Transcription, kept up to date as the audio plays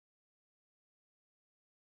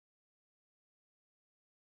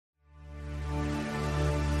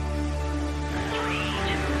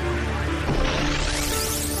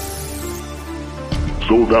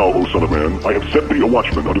So thou, O son of man, I have set thee a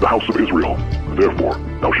watchman unto the house of Israel. Therefore,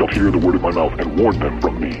 thou shalt hear the word of my mouth, and warn them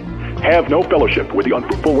from me. Have no fellowship with the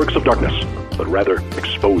unfruitful works of darkness, but rather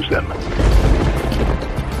expose them.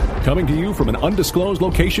 Coming to you from an undisclosed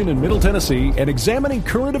location in Middle Tennessee and examining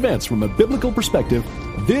current events from a biblical perspective,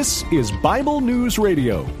 this is Bible News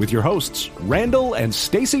Radio with your hosts, Randall and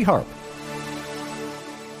Stacy Harp.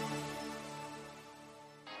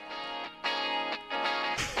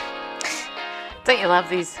 Don't you love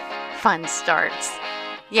these fun starts?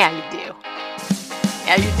 Yeah, you do.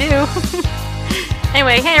 Yeah, you do.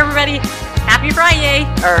 Anyway, hey everybody, happy Friday,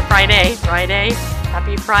 or Friday,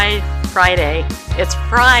 happy Friday. It's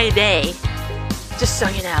Friday, just so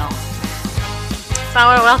you know. So I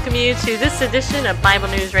want to welcome you to this edition of Bible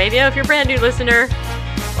News Radio. If you're a brand new listener,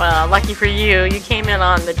 well, lucky for you, you came in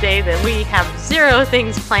on the day that we have zero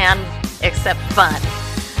things planned except fun.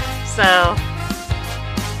 So,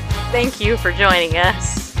 thank you for joining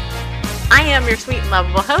us. I am your sweet and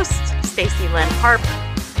lovable host, Stacy Lynn Harp.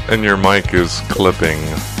 And your mic is clipping.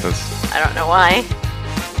 I don't know why.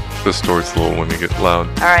 Distorts a little when you get loud.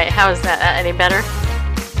 Alright, how is that? Any better?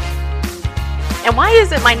 And why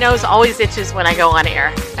is it my nose always itches when I go on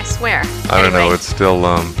air? I swear. I don't know, it's still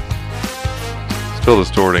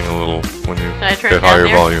distorting a little when you hit higher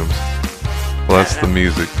volumes. Well, that's the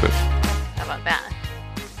music, but... How about that?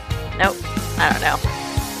 Nope, I don't know.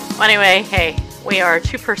 Well, anyway, hey, we are a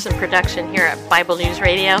two-person production here at Bible News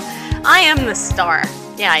Radio. I am the star.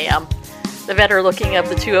 Yeah, I am. The better-looking of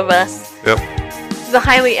the two of us. Yep. The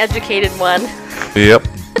highly educated one. Yep.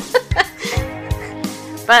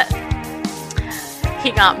 But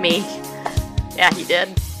he got me. Yeah, he did.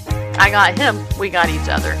 I got him. We got each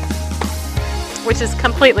other. Which is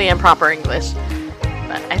completely improper English.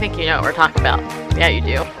 But I think you know what we're talking about. Yeah, you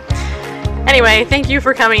do. Anyway, thank you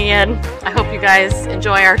for coming in. I hope you guys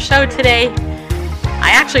enjoy our show today. I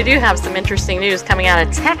actually do have some interesting news coming out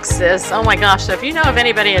of Texas. Oh my gosh, so if you know of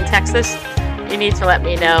anybody in Texas, you need to let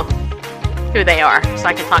me know who they are so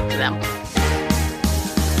I can talk to them.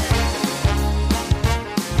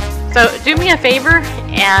 So do me a favor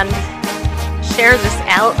and share this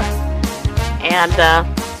out. And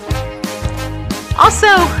also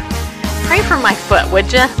pray for my foot,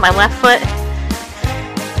 would you? My left foot.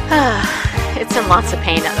 It's in lots of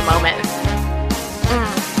pain at the moment.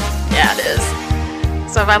 Yeah, it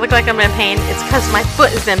is. So if I look like I'm in pain, it's because my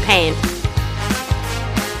foot is in pain.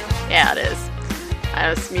 Yeah, it is.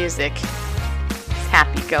 It's music. It's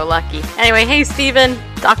happy-go-lucky. Anyway, hey Stephen,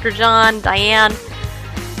 Dr. John, Diane,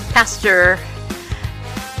 Pastor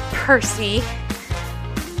Percy,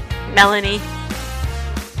 Melanie.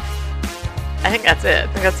 I think that's it. I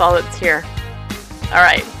think that's all that's here.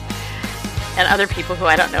 Alright. And other people who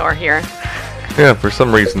I don't know are here. Yeah, for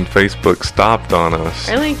some reason Facebook stopped on us.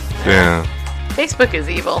 Really? Yeah. Facebook is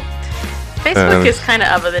evil. Facebook is kind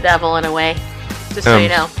of the devil in a way. Just so you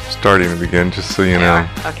know. Starting to begin, just so you know.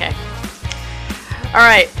 Okay.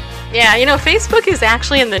 Alright. Yeah, you know, Facebook is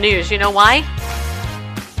actually in the news. You know why?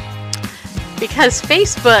 Because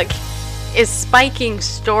Facebook is spiking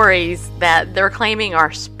stories that they're claiming are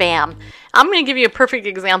spam. I'm going to give you a perfect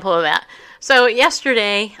example of that. So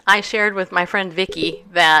yesterday, I shared with my friend Vicky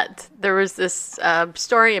that there was this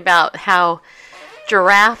story about how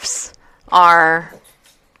giraffes are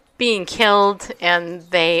being killed, and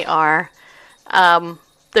they are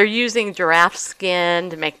they're using giraffe skin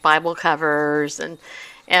to make Bible covers,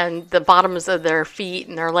 and the bottoms of their feet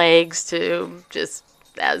and their legs to just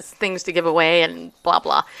as things to give away, and blah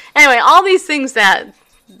blah. Anyway, all these things that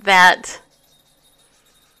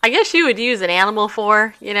I guess you would use an animal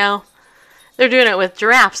for, you know. They're doing it with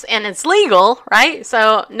giraffes, and it's legal, right?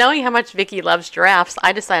 So knowing how much Vicky loves giraffes,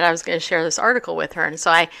 I decided I was going to share this article with her. And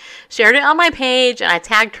so I shared it on my page, and I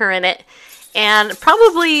tagged her in it. And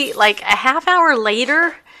probably like a half hour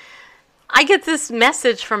later, I get this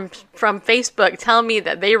message from Facebook telling me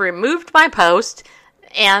that they removed my post,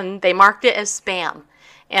 and they marked it as spam.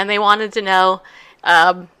 And they wanted to know,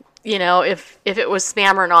 you know, if it was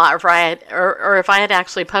spam or not, or if I had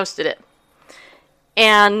actually posted it.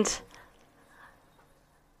 And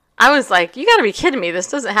I was like, you gotta be kidding me.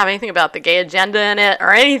 This doesn't have anything about the gay agenda in it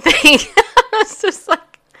or anything. It's just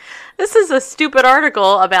like, this is a stupid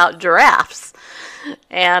article about giraffes.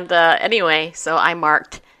 And anyway, so I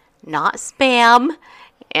marked not spam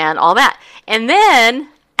and all that. And then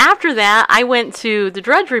after that, I went to the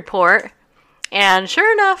Drudge Report, and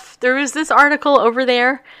sure enough, there was this article over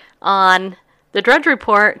there on the Drudge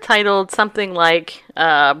Report titled something like,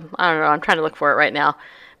 I don't know, I'm trying to look for it right now.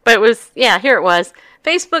 But it was, yeah, here it was.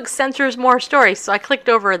 Facebook censors more stories. So I clicked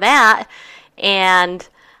over that, and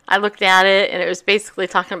I looked at it, and it was basically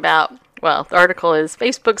talking about Well, the article is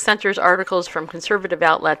Facebook censors articles from conservative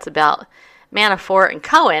outlets about Manafort and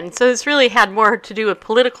Cohen. So this really had more to do with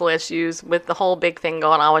political issues with the whole big thing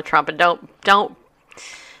going on with Trump. And don't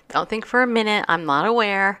think for a minute I'm not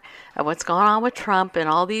aware of what's going on with Trump and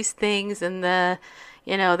all these things and the,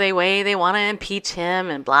 they want to impeach him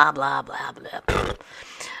and blah, blah, blah, blah.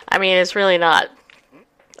 I mean, it's really not.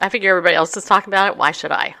 I figure everybody else is talking about it. Why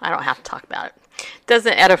should I? I don't have to talk about it.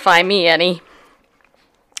 Doesn't edify me any.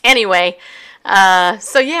 Anyway,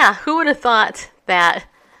 so yeah, who would have thought that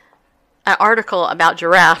an article about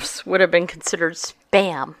giraffes would have been considered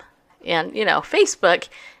spam? And, Facebook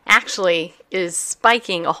actually is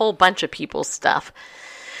spiking a whole bunch of people's stuff.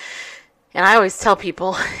 And I always tell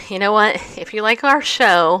people, you know what? If you like our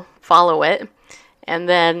show, follow it. And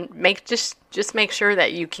then just make sure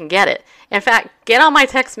that you can get it. In fact, get on my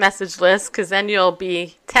text message list, because then you'll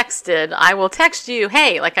be texted. I will text you,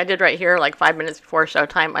 hey, like I did right here, like 5 minutes before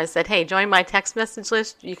showtime. I said, hey, join my text message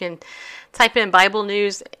list. You can type in Bible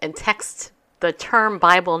News and text the term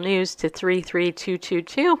Bible News to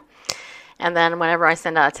 33222. And then whenever I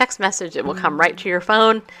send out a text message, it will come right to your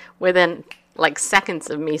phone within like seconds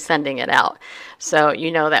of me sending it out. So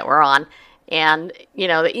you know that we're on. And,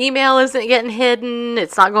 the email isn't getting hidden.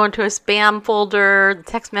 It's not going to a spam folder. The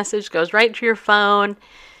text message goes right to your phone,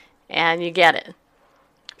 and you get it.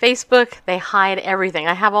 Facebook, they hide everything.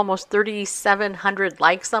 I have almost 3,700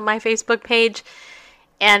 likes on my Facebook page.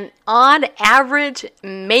 And on average,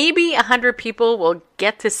 maybe 100 people will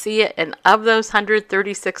get to see it. And of those 100,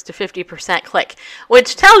 36 to 50% click,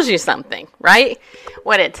 which tells you something, right?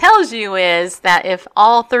 What it tells you is that if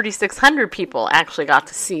all 3,600 people actually got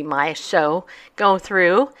to see my show go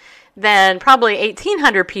through, then probably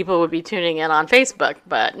 1,800 people would be tuning in on Facebook.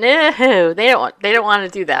 But no, they don't want to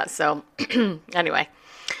do that. So anyway,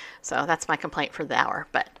 so that's my complaint for the hour.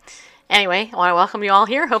 But anyway, I want to welcome you all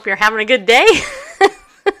here. Hope you're having a good day.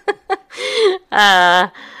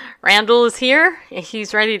 Randall is here.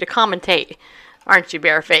 He's ready to commentate. Aren't you,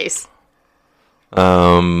 Bareface?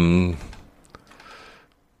 Of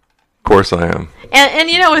course I am.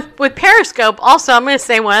 And with Periscope, also, I'm going to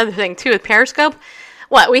say one other thing, too, with Periscope.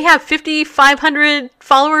 We have 5,500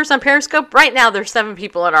 followers on Periscope. Right now, there's 7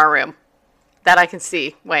 people in our room that I can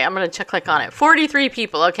see. Wait, I'm going to click on it. 43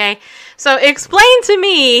 people, okay? So explain to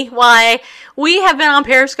me why we have been on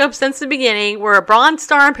Periscope since the beginning. We're a bronze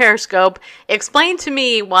star on Periscope. Explain to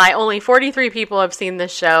me why only 43 people have seen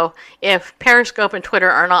this show if Periscope and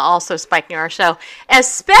Twitter are not also spiking our show.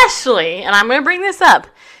 Especially, and I'm going to bring this up,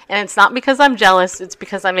 and it's not because I'm jealous, it's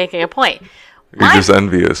because I'm making a point. You're just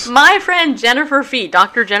envious. My friend Jennifer Fee,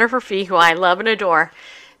 Dr. Jennifer Fee, who I love and adore,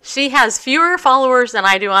 she has fewer followers than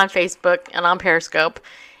I do on Facebook and on Periscope.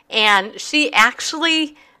 And she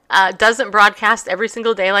actually doesn't broadcast every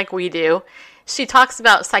single day like we do. She talks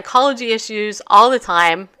about psychology issues all the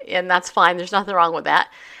time, and that's fine. There's nothing wrong with that.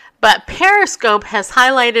 But Periscope has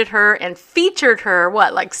highlighted her and featured her,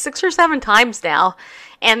 6 or 7 times now.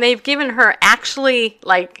 And they've given her actually,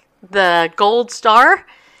 the gold star.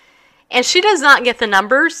 And she does not get the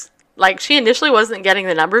numbers. She initially wasn't getting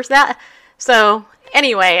the numbers So...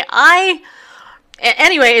 Anyway,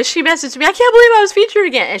 she messaged me, I can't believe I was featured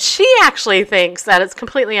again. And she actually thinks that it's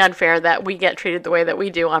completely unfair that we get treated the way that we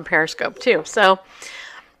do on Periscope, too. So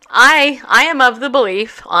I am of the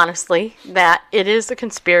belief, honestly, that it is a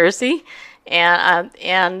conspiracy.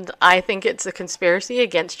 And I think it's a conspiracy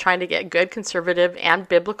against trying to get good conservative and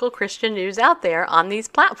biblical Christian news out there on these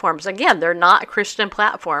platforms. Again, they're not Christian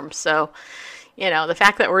platforms, so... the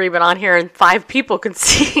fact that we're even on here and 5 people can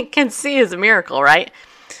see is a miracle, right?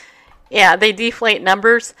 Yeah, they deflate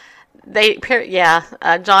numbers.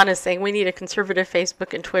 John is saying we need a conservative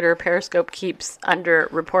Facebook and Twitter. Periscope keeps under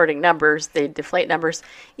reporting numbers. They deflate numbers.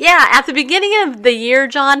 Yeah, at the beginning of the year,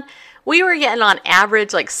 John, we were getting on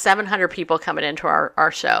average 700 people coming into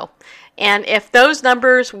our show. And if those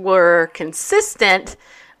numbers were consistent,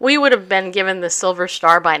 we would have been given the silver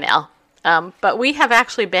star by now. But we have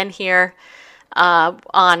actually been here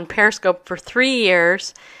on Periscope for 3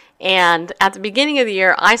 years, and at the beginning of the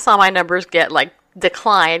year, I saw my numbers get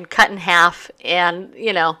decline, cut in half, and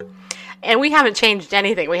and we haven't changed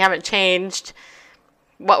anything. We haven't changed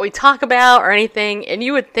what we talk about or anything. And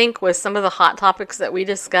you would think with some of the hot topics that we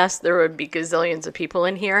discuss, there would be gazillions of people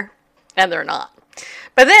in here, and they're not.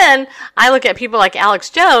 But then I look at people like Alex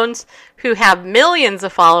Jones, who have millions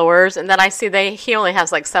of followers, and then I see he only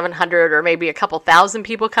has 700 or maybe a couple thousand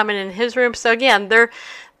people coming in his room. So again, they're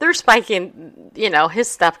spiking, his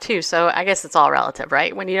stuff too. So I guess it's all relative,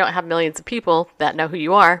 right? When you don't have millions of people that know who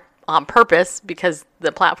you are on purpose because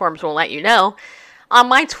the platforms won't let you know. On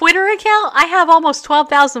my Twitter account, I have almost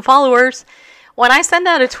 12,000 followers. when I send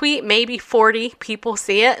out a tweet, maybe 40 people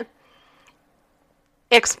see it.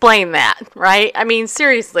 Explain that, right? I mean,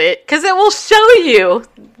 seriously, because it will show you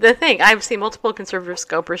the thing. I've seen multiple conservative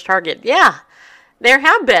scopers target. Yeah, there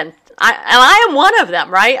have been. And I am one of them,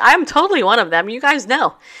 right? I'm totally one of them. You guys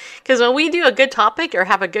know. Because when we do a good topic or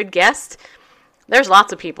have a good guest, there's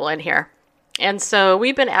lots of people in here. And so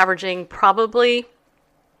we've been averaging probably,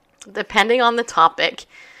 depending on the topic,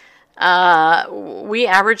 we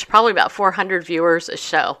average probably about 400 viewers a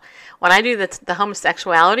show. When I do the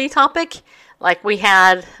homosexuality topic, like we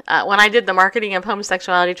had, when I did the marketing of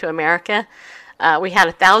homosexuality to America, we had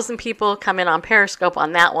 1,000 people come in on Periscope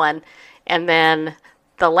on that one. And then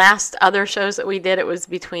the last other shows that we did, it was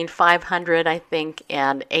between 500, I think,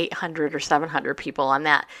 and 800 or 700 people on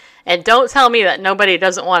that. And don't tell me that nobody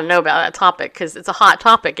doesn't want to know about that topic, because it's a hot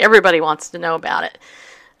topic. Everybody wants to know about it.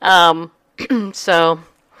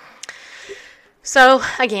 So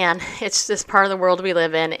again, it's just part of the world we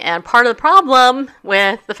live in, and part of the problem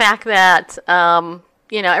with the fact that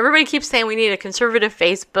everybody keeps saying we need a conservative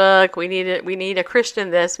Facebook, we need a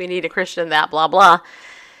Christian this, we need a Christian that, blah blah.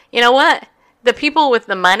 You know what? The people with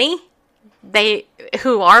the money,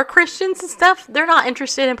 who are Christians and stuff, they're not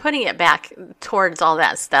interested in putting it back towards all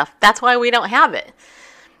that stuff. That's why we don't have it.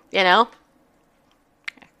 The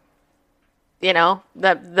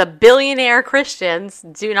billionaire Christians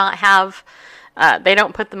do not have. They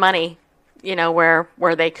don't put the money,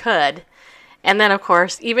 where they could. And then, of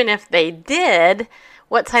course, even if they did,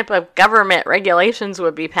 what type of government regulations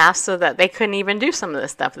would be passed so that they couldn't even do some of the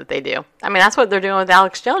stuff that they do? I mean, that's what they're doing with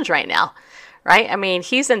Alex Jones right now, right? I mean,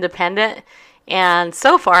 he's independent, and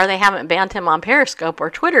so far they haven't banned him on Periscope or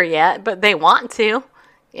Twitter yet, but they want to,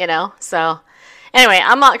 So, anyway,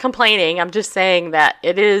 I'm not complaining. I'm just saying that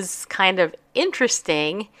it is kind of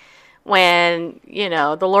interesting when,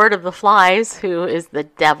 the Lord of the Flies, who is the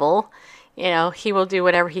devil, he will do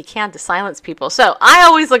whatever he can to silence people. So I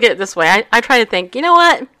always look at it this way. I try to think, you know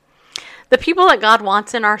what? The people that God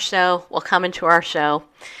wants in our show will come into our show.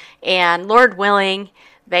 And Lord willing,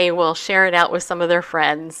 they will share it out with some of their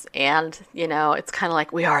friends. And, it's kind of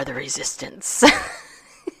like we are the resistance.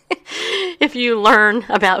 If you learn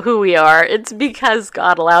about who we are, it's because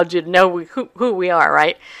God allowed you to know who we are,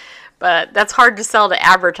 right? But that's hard to sell to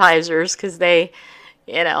advertisers because they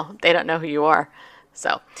don't know who you are.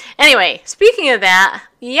 So anyway, speaking of that,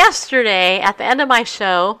 yesterday at the end of my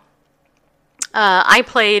show, I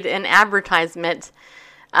played an advertisement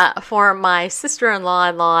for my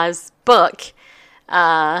sister-in-law's book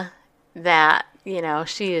that,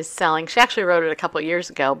 she is selling. She actually wrote it a couple of years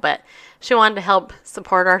ago, but she wanted to help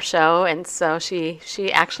support our show. And so she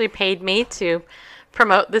actually paid me to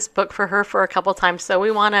promote this book for her for a couple times. So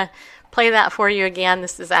we want to play that for you again.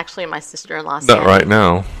 This is actually my sister-in-law. Not right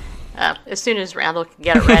now. As soon as Randall can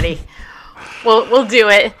get it ready, we'll do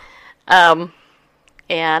it.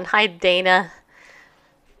 And hi, Dana.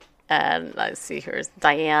 And let's see, here's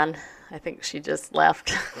Diane. I think she just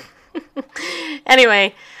left.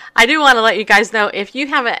 Anyway, I do want to let you guys know, if you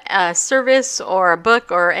have a service or a book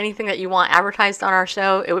or anything that you want advertised on our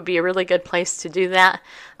show, it would be a really good place to do that.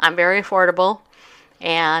 I'm very affordable.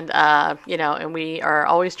 And, and we are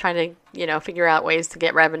always trying to, figure out ways to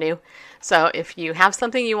get revenue. So if you have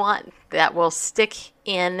something you want that will stick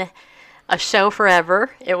in a show forever,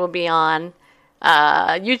 it will be on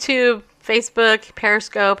YouTube, Facebook,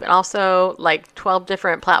 Periscope, and also like 12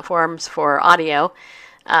 different platforms for audio.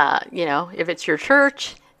 If it's your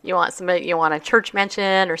church, you want a church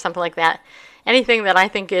mention or something like that. Anything that I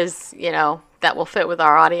think is, that will fit with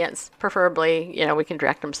our audience, preferably, we can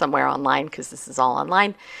direct them somewhere online because this is all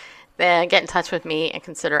online. Then get in touch with me and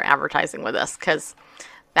consider advertising with us, because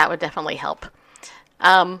that would definitely help.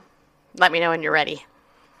 Let me know when you're ready.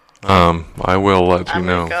 I will let you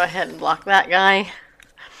know. Go ahead and block that guy.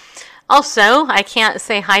 Also, I can't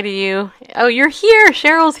say hi to you. Oh, you're here.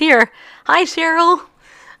 Cheryl's here. Hi, Cheryl.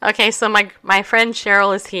 Okay, so my friend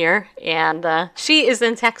Cheryl is here, and she is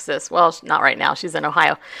in Texas. Well, not right now. She's in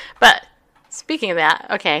Ohio. But speaking of that,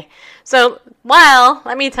 okay. So,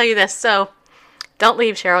 let me tell you this. So, don't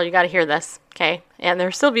leave, Cheryl. You got to hear this, okay? And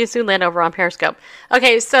there's Sylvia Suland over on Periscope.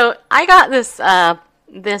 Okay, so I got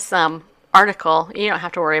this article. You don't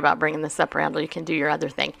have to worry about bringing this up, Randall. You can do your other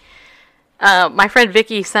thing. My friend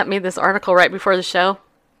Vicky sent me this article right before the show.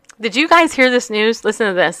 Did you guys hear this news? Listen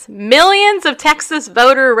to this. Millions of Texas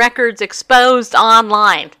voter records exposed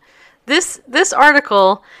online. This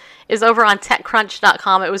article is over on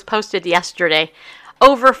TechCrunch.com. It was posted yesterday.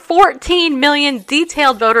 Over 14 million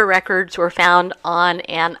detailed voter records were found on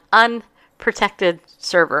an unprotected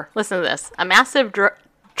server. Listen to this. A massive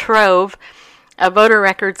trove of voter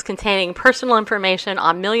records containing personal information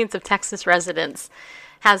on millions of Texas residents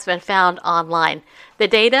has been found online. The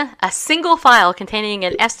data, a single file containing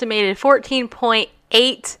an estimated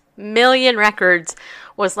 14.8 million records,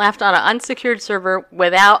 was left on an unsecured server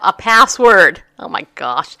without a password. Oh my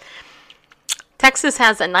gosh. Texas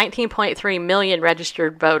has a 19.3 million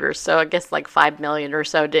registered voters, so I guess like 5 million or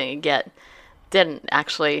so didn't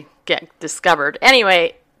actually get discovered.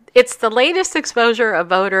 Anyway, it's the latest exposure of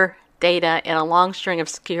voter data in a long string of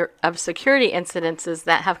security incidences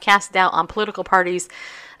that have cast doubt on political parties'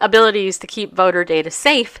 abilities to keep voter data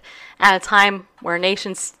safe at a time where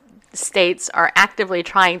nation-states are actively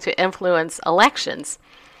trying to influence elections.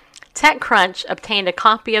 TechCrunch obtained a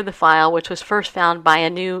copy of the file, which was first found by a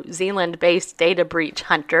New Zealand-based data breach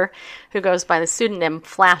hunter who goes by the pseudonym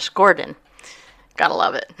Flash Gordon. Gotta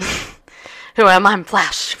love it. Who am I? I'm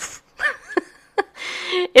Flash.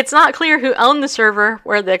 It's not clear who owned the server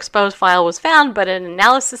where the exposed file was found, but an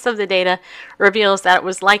analysis of the data reveals that it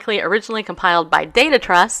was likely originally compiled by Data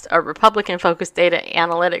Trust, a Republican-focused data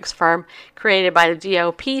analytics firm created by the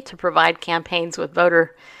GOP to provide campaigns with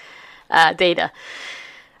voter data.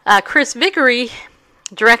 Chris Vickery,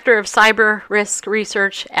 director of cyber risk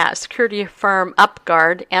research at security firm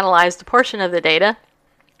UpGuard, analyzed a portion of the data.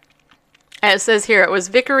 And it says here, it was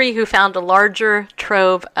Vickery who found a larger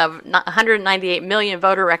trove of 198 million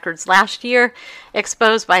voter records last year,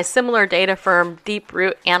 exposed by similar data firm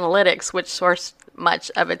Deeproot Analytics, which sourced much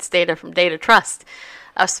of its data from Data Trust.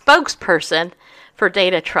 A spokesperson for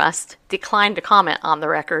Data Trust declined to comment on the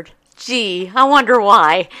record. Gee, I wonder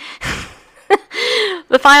why.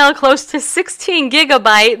 The file, close to 16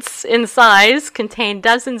 gigabytes in size, contained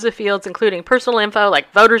dozens of fields, including personal info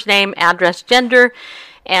like voter's name, address, gender,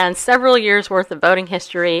 and several years' worth of voting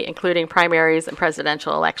history, including primaries and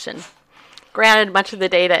presidential election. Granted, much of the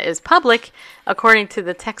data is public. According to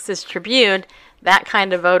the Texas Tribune, that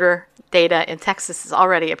kind of voter data in Texas is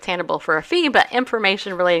already obtainable for a fee, but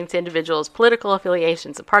information relating to individuals' political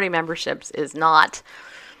affiliations and party memberships is not.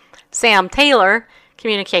 Sam Taylor,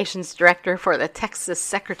 communications director for the Texas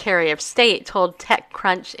Secretary of State, told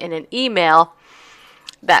TechCrunch in an email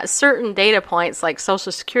that certain data points like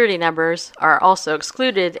social security numbers are also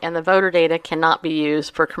excluded, and the voter data cannot be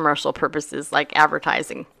used for commercial purposes like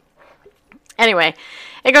advertising. Anyway,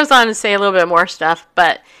 it goes on to say a little bit more stuff,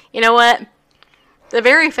 but you know what? The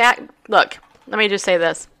very fact, look, let me just say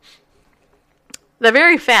this. The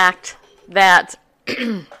very fact that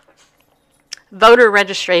voter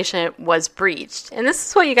registration was breached, and this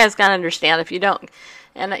is what you guys got to understand if you don't,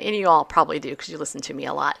 and you all probably do because you listen to me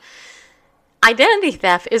a lot. Identity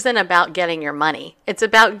theft isn't about getting your money. It's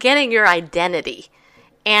about getting your identity.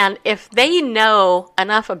 And if they know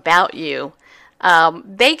enough about you,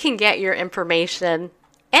 they can get your information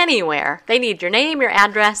anywhere. They need your name, your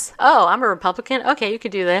address. Oh, I'm a Republican. Okay, you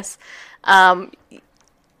could do this. Where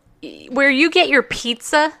you get your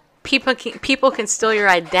pizza, people can steal your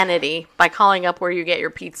identity by calling up where you get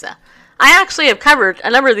your pizza. I actually have covered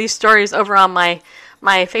a number of these stories over on my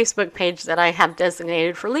Facebook page that I have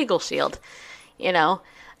designated for Legal Shield. You know,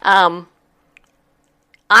 I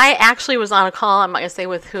actually was on a call. I'm not going to say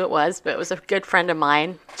with who it was, but it was a good friend of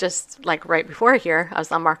mine. Just like right before here, I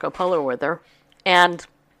was on Marco Polo with her. And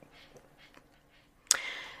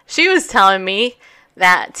she was telling me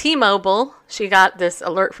that T-Mobile, she got this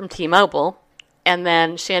alert from T-Mobile, and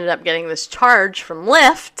then she ended up getting this charge from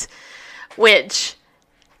Lyft, which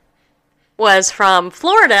was from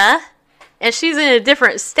Florida, and she's in a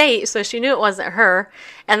different state, so she knew it wasn't her.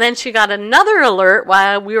 And then she got another alert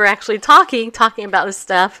while we were actually talking about this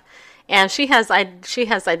stuff, and she has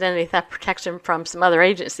identity theft protection from some other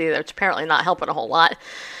agency that's apparently not helping a whole lot.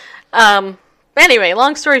 Anyway,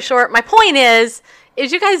 long story short, my point is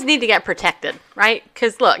you guys need to get protected, right?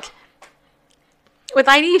 Because look, with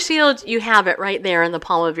ID Shield, you have it right there in the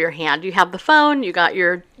palm of your hand. You have the phone, you got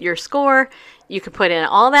your score, you can put in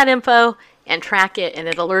all that info and track it, and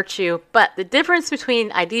it alerts you. But the difference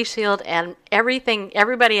between ID Shield and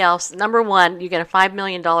everybody else, number one, you get a $5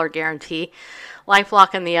 million guarantee. LifeLock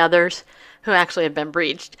and the others who actually have been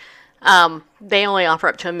breached, they only offer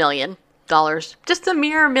up to $1 million. Just a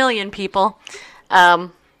mere million people.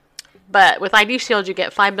 But with ID Shield, you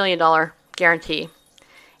get $5 million guarantee.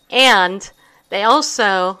 And they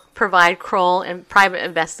also provide Kroll and private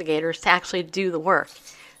investigators to actually do the work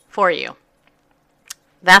for you.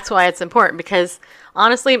 That's why it's important, because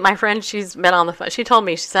honestly, my friend, she's been on the phone. She told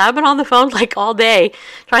me, she said, I've been on the phone like all day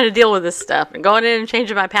trying to deal with this stuff and going in and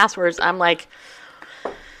changing my passwords. I'm like,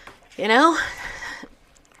 you know,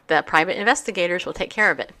 the private investigators will take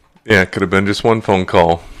care of it. Yeah, it could have been just one phone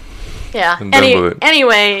call. Yeah.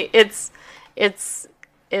 Anyway, it's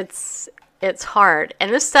It's hard.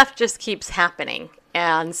 And this stuff just keeps happening.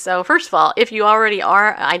 And so, first of all, if you already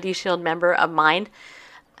are an ID Shield member of mine,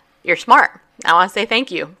 you're smart. I want to say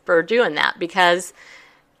thank you for doing that, because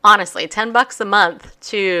honestly, $10 a month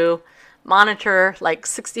to monitor like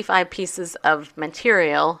 65 pieces of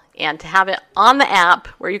material and to have it on the app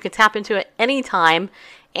where you can tap into it anytime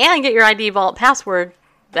and get your ID Vault password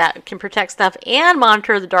that can protect stuff and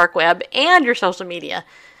monitor the dark web and your social media.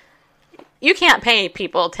 You can't pay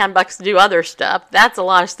people $10 to do other stuff. That's a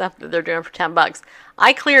lot of stuff that they're doing for $10.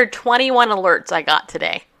 I cleared 21 alerts I got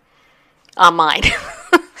today on mine.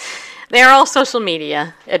 They're all social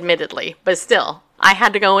media, admittedly, but still, I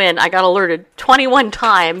had to go in. I got alerted 21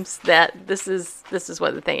 times that this is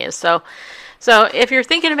what the thing is. So if you're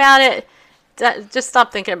thinking about it, just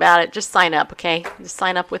stop thinking about it. Just sign up, okay? Just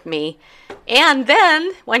sign up with me. And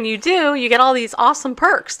then when you do, you get all these awesome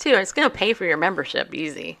perks too. It's going to pay for your membership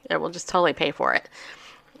easy. It will just totally pay for it.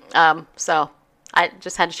 So I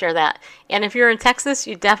just had to share that. And if you're in Texas,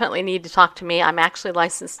 you definitely need to talk to me. I'm actually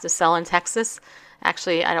licensed to sell in Texas.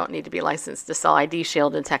 Actually, I don't need to be licensed to sell ID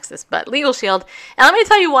Shield in Texas, but Legal Shield. And let me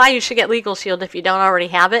tell you why you should get Legal Shield if you don't already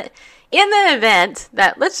have it. In the event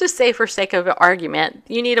that, let's just say for sake of argument,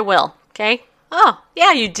 you need a will, okay? Oh,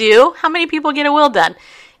 yeah, you do. How many people get a will done?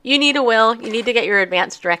 You need a will. You need to get your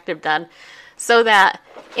advance directive done so that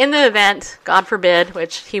in the event, God forbid,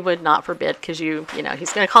 which he would not forbid because he's going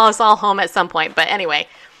to call us all home at some point. But anyway,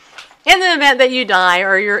 in the event that you die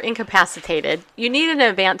or you're incapacitated, you need an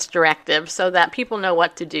advance directive so that people know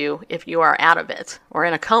what to do if you are out of it or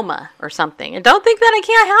in a coma or something. And don't think that it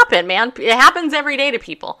can't happen, man. It happens every day to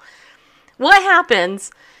people. What happens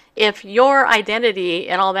if your identity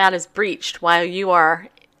and all that is breached while you are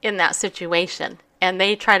in that situation and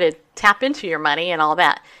they try to tap into your money and all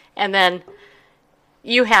that, and then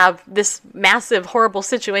you have this massive, horrible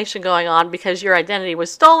situation going on because your identity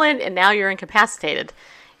was stolen and now you're incapacitated?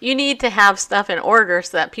 You need to have stuff in order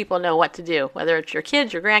so that people know what to do, whether it's your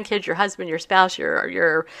kids, your grandkids, your husband, your spouse,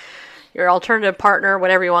 your alternative partner,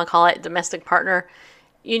 whatever you want to call it, domestic partner.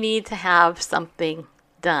 You need to have something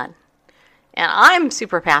done. And I'm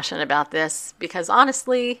super passionate about this because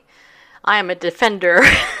honestly, I am a defender.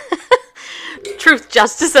 Truth,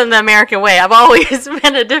 justice, and the American way. I've always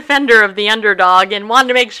been a defender of the underdog and wanted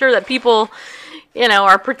to make sure that people,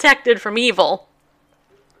 are protected from evil.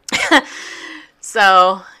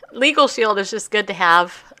 So Legal Shield is just good to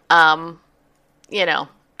have,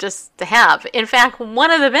 just to have. In fact,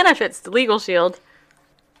 one of the benefits to Legal Shield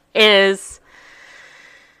is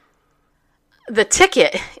the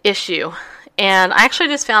ticket issue. And I actually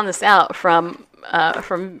just found this out from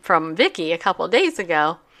Vicky a couple of days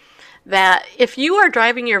ago, that if you are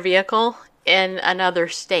driving your vehicle in another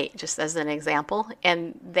state, just as an example,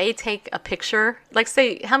 and they take a picture, like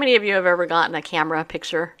say, how many of you have ever gotten a camera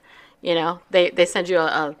picture? They send you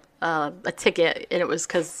a ticket, and it was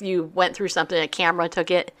because you went through something, a camera took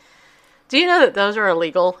it. Do you know that those are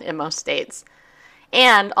illegal in most states?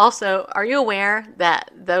 And also, are you aware that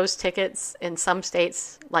those tickets in some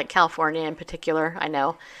states, like California in particular, I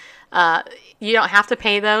know, you don't have to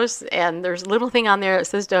pay those, and there's a little thing on there that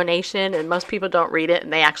says donation, and most people don't read it,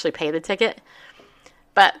 and they actually pay the ticket.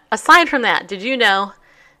 But aside from that, did you know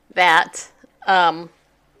that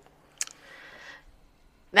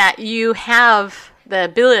that you have the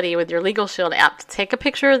ability with your Legal Shield app to take a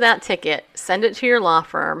picture of that ticket, send it to your law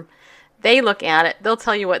firm, they look at it, they'll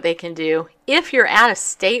tell you what they can do. If you're out of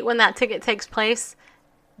state when that ticket takes place,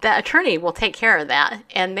 the attorney will take care of that,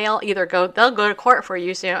 and they'll go to court for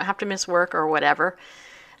you so you don't have to miss work or whatever,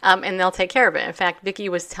 and they'll take care of it. In fact, Vicky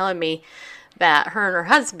was telling me that her and her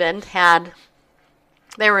husband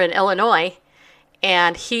they were in Illinois,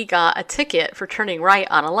 and he got a ticket for turning right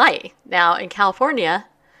on a light. Now, in California,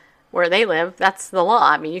 where they live, that's the law.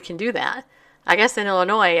 I mean, you can do that. I guess in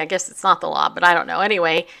Illinois, it's not the law, but I don't know.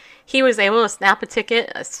 Anyway, he was able to snap a ticket,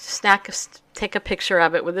 take a picture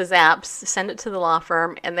of it with his apps, send it to the law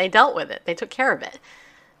firm, and they dealt with it. They took care of it.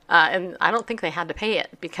 And I don't think they had to pay it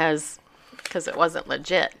because it wasn't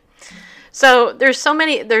legit. So there's so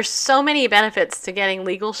many benefits to getting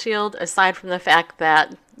Legal Shield aside from the fact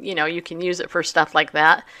that, you can use it for stuff like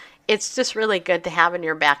that. It's just really good to have in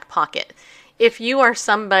your back pocket. If you are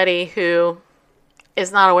somebody who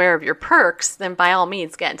is not aware of your perks, then by all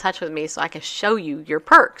means get in touch with me so I can show you your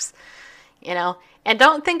perks, And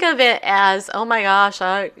don't think of it as, oh my gosh,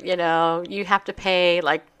 you have to pay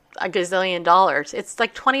like a gazillion dollars. It's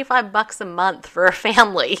like $25 a month for a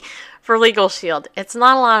family for Legal Shield. It's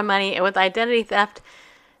not a lot of money, and with identity theft,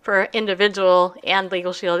 For individual and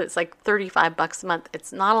Legal Shield, it's like $35 a month.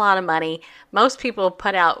 It's not a lot of money. Most people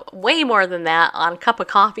put out way more than that on a cup of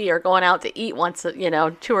coffee or going out to eat once,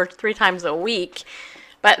 2 or 3 times a week.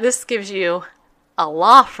 But this gives you a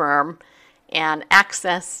law firm and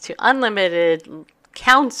access to unlimited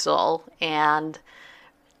counsel and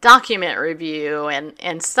document review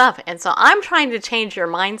and stuff. And so I'm trying to change your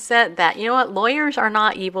mindset that, you know what, lawyers are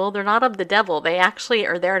not evil. They're not of the devil. They actually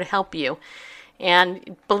are there to help you.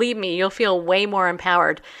 And believe me, you'll feel way more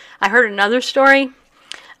empowered. I heard another story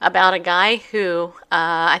about a guy who,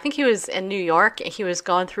 I think he was in New York, and he was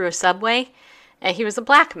going through a subway, and he was a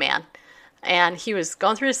black man. And he was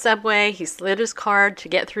going through the subway, he slid his card to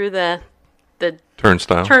get through the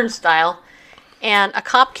turnstile, and a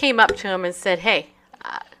cop came up to him and said, hey,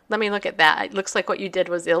 let me look at that. It looks like what you did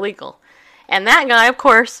was illegal. And that guy, of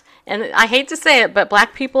course, and I hate to say it, but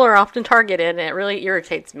black people are often targeted, and it really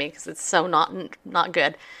irritates me because it's so not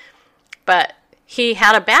good. But he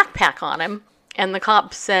had a backpack on him, and the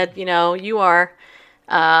cop said, you are,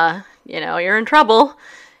 you're in trouble.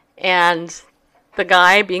 And the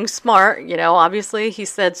guy, being smart, obviously, he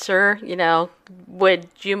said, sir, would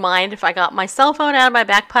you mind if I got my cell phone out of my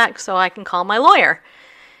backpack so I can call my lawyer?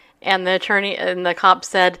 And the cop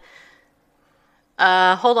said,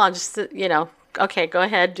 hold on, just, okay, go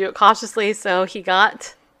ahead, do it cautiously. So he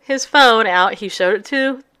got his phone out, he showed it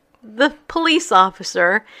to the police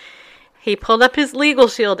officer, he pulled up his Legal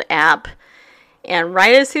Shield app, and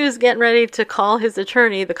right as he was getting ready to call his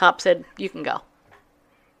attorney, the cop said, you can go.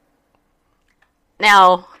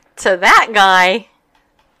 Now, to that guy,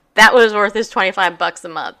 that was worth his $25 a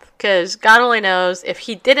month, because God only knows if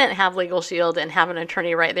he didn't have Legal Shield and have an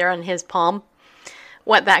attorney right there in his palm,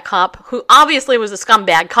 what that cop, who obviously was a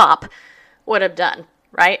scumbag cop, would have done,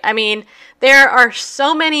 right? I mean, there are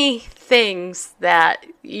so many things that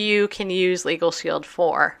you can use Legal Shield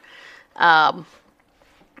for, and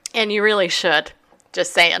you really should,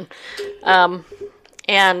 just saying.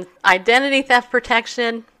 And identity theft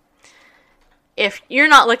protection, if you're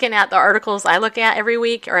not looking at the articles I look at every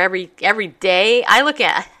week or every day,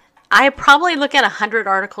 I probably look at 100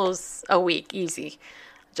 articles a week, easy,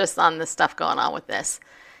 just on the stuff going on with this.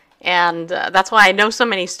 And that's why I know so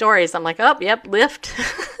many stories. I'm like, oh, yep, Lyft.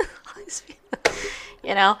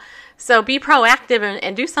 So be proactive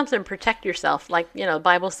and do something to protect yourself. Like, the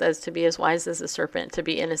Bible says to be as wise as a serpent, to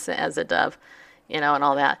be innocent as a dove, and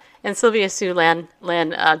all that. And Sylvia Sue Lynn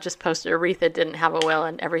just posted Aretha didn't have a will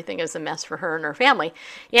and everything is a mess for her and her family.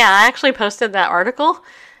 Yeah, I actually posted that article.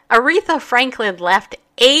 Aretha Franklin left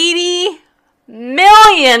 $80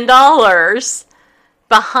 million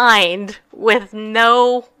behind with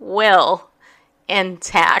no will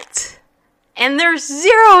intact. And there's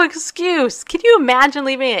zero excuse. Can you imagine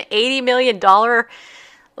leaving an $80 million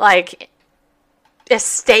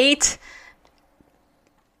estate?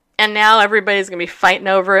 And now everybody's going to be fighting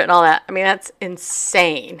over it and all that. I mean, that's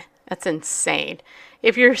insane. That's insane.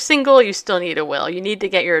 If you're single, you still need a will. You need to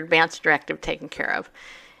get your advance directive taken care of.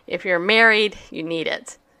 If you're married, you need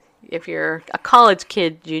it. If you're a college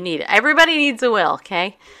kid, you need it. Everybody needs a will,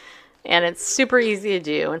 okay? And it's super easy to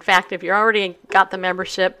do. In fact, if you already got the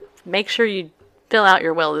membership, make sure you fill out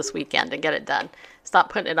your will this weekend and get it done.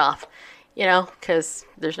 Stop putting it off, because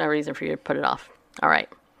there's no reason for you to put it off. All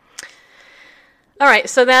right,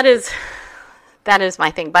 so that is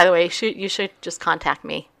my thing. By the way, you should just contact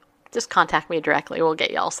me. Just contact me directly. We'll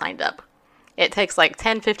get you all signed up. It takes like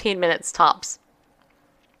 10-15 minutes tops.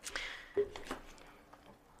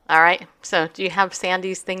 All right, so do you have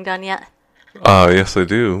Sandy's thing done yet? Yes, I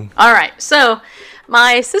do. All right, so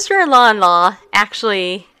my sister-in-law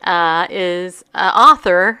actually is an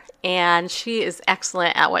author, and she is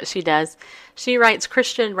excellent at what she does. She writes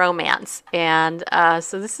Christian romance, and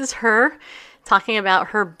so this is her talking about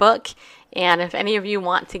her book, and if any of you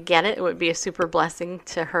want to get it, it would be a super blessing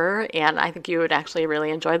to her, and I think you would actually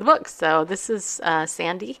really enjoy the book. So this is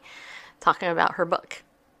Sandy talking about her book.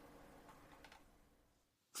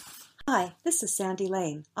 Hi, this is Sandy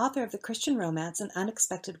Lane, author of the Christian romance An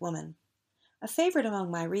Unexpected Woman. A favorite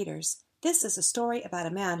among my readers, this is a story about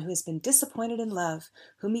a man who has been disappointed in love,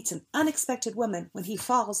 who meets an unexpected woman when he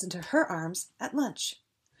falls into her arms at lunch.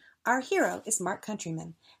 Our hero is Mark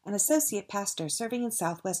Countryman, an associate pastor serving in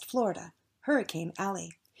Southwest Florida, Hurricane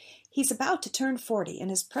Alley. He's about to turn 40 and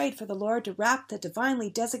has prayed for the Lord to wrap the divinely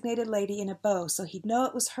designated lady in a bow so he'd know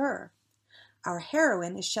it was her. Our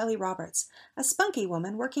heroine is Shelley Roberts, a spunky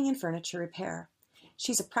woman working in furniture repair.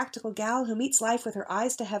 She's a practical gal who meets life with her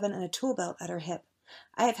eyes to heaven and a tool belt at her hip.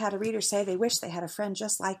 I have had a reader say they wish they had a friend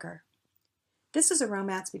just like her. This is a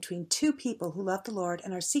romance between two people who love the Lord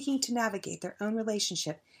and are seeking to navigate their own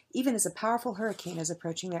relationship, even as a powerful hurricane is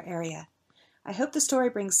approaching their area. I hope the story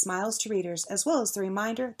brings smiles to readers, as well as the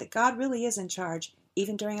reminder that God really is in charge,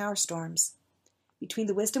 even during our storms. Between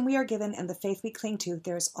the wisdom we are given and the faith we cling to,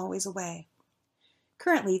 there is always a way.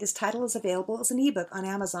 Currently, this title is available as an ebook on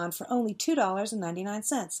Amazon for only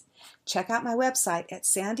 $2.99. Check out my website at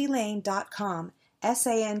sandylane.com,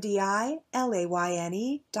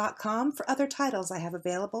 SANDILAYNE.com, for other titles I have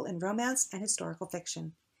available in romance and historical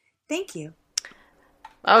fiction. Thank you.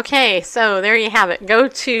 Okay, so there you have it. Go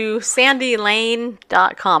to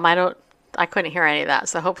sandylane.com. I couldn't hear any of that,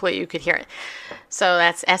 so hopefully you could hear it. So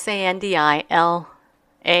that's SANDILAYNE.com.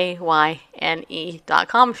 If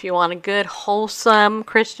you want a good, wholesome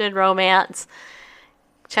Christian romance,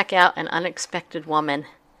 check out An Unexpected Woman,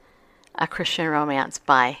 a Christian romance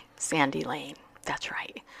by Sandy Lane. That's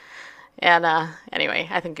right. And anyway,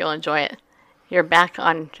 I think you'll enjoy it. You're back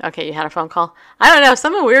on... Okay, you had a phone call? I don't know.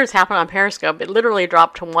 Something weird's happened on Periscope. It literally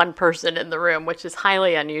dropped to one person in the room, which is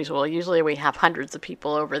highly unusual. Usually we have hundreds of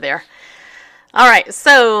people over there. All right,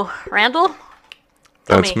 so, Randall?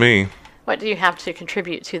 That's me. What do you have to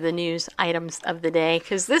contribute to the news items of the day?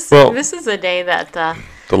 Because this is a day that...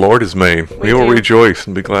 the Lord has made. We will rejoice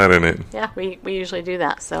and be glad in it. Yeah, we usually do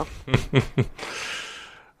that, so...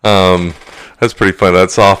 That's pretty funny.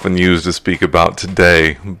 That's often used to speak about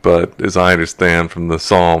today, but as I understand from the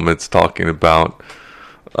Psalm, it's talking about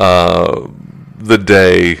the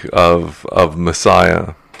day of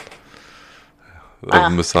Messiah,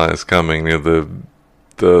 of Messiah's coming. You know,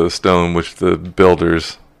 the stone which the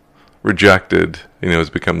builders rejected,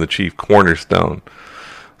 has become the chief cornerstone.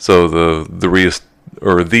 So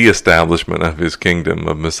the establishment of His kingdom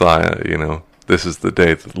of Messiah, this is the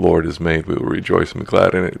day that the Lord has made. We will rejoice and be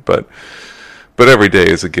glad in it. But every day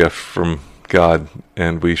is a gift from God,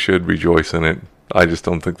 and we should rejoice in it. I just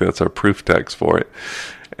don't think that's our proof text for it.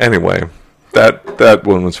 Anyway, that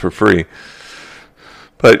one was for free.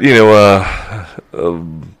 But I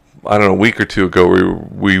don't know, a week or two ago,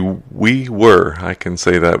 we were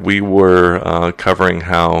covering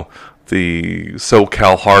how the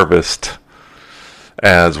SoCal Harvest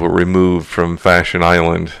ads were removed from Fashion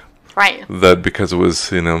Island. Right. That because it was,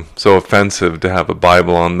 so offensive to have a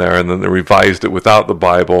Bible on there, and then they revised it without the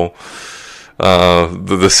Bible,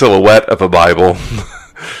 the silhouette of a Bible,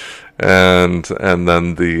 and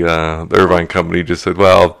then the Irvine company just said,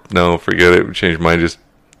 well, no, forget it, we changed my mind, just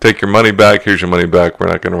take your money back, here's your money back, we're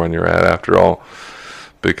not going to run your ad after all,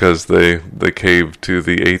 because they caved to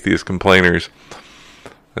the atheist complainers.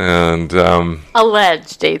 And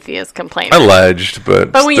alleged atheist complainers. Alleged,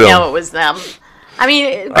 but we know it was them. I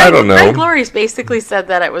mean, I don't know. Greg Laurie basically said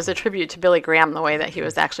that it was a tribute to Billy Graham the way that he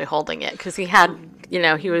was actually holding it, because he had,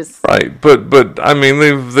 he was right. But I mean,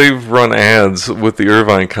 they've run ads with the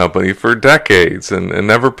Irvine company for decades and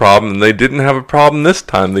never a problem. And they didn't have a problem this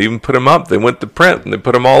time. They even put them up. They went to print and they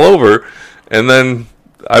put them all over. And then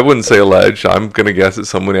I wouldn't say alleged. I'm going to guess that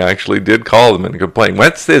somebody actually did call them and complain.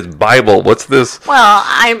 What's this Bible? What's this? Well,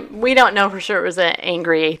 we don't know for sure it was an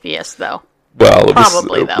angry atheist though. Well,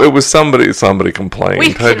 it was somebody complained.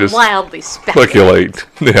 We can just wildly speculate.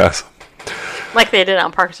 Yes. Like they did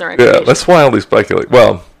on Parks and Recreation. Yeah, let's wildly speculate.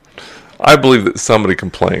 Well, I believe that somebody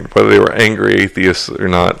complained. Whether they were angry atheists or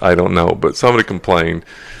not, I don't know. But somebody complained,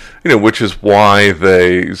 which is why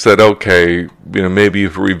they said, okay, maybe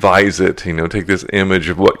if we revise it, take this image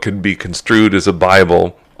of what could be construed as a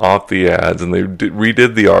Bible off the ads, and they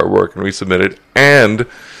redid the artwork and resubmitted, and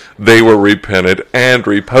they were reprinted and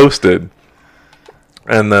reposted.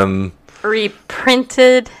 And then...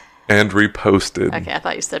 reprinted? And reposted. Okay, I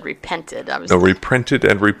thought you said repented. Reprinted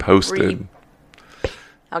and reposted.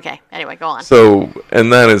 Okay, anyway, go on. So,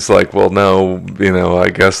 and then it's like, well, no, I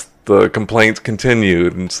guess the complaints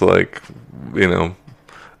continued. And it's like,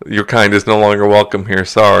 your kind is no longer welcome here.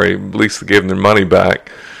 Sorry. At least they gave them their money back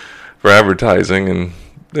for advertising. And,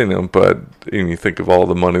 but you think of all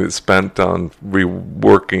the money that's spent on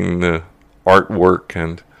reworking the artwork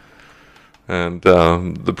and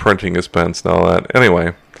the printing expense and all that.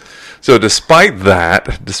 Anyway, so despite that,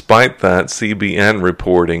 CBN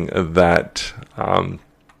reporting that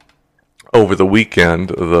over the weekend,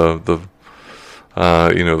 the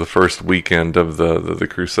first weekend of the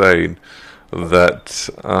crusade, that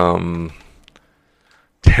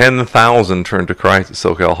 10,000 turned to Christ at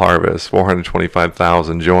SoCal Harvest,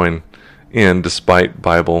 425,000 joined in despite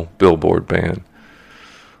Bible billboard ban.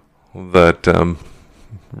 That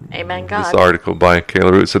Amen, God. This article by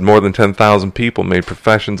Kayla Root said more than 10,000 people made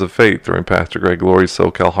professions of faith during Pastor Greg Laurie's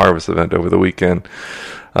SoCal Harvest event over the weekend.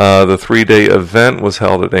 The 3-day event was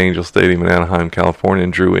held at Angel Stadium in Anaheim, California,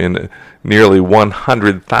 and drew in nearly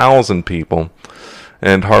 100,000 people.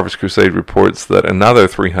 And Harvest Crusade reports that another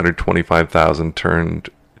 325,000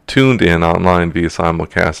 tuned in online via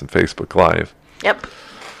simulcast and Facebook Live. Yep.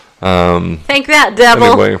 Think that,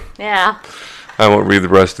 devil. Anyway, yeah. I won't read the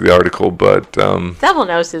rest of the article, but devil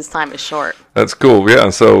knows his time is short. That's cool. Yeah,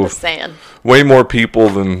 so Just saying. Way more people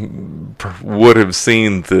than would have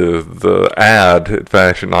seen the ad at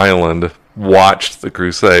Fashion Island watched the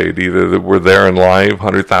crusade. Either that were there in live,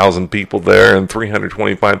 100,000 people there, and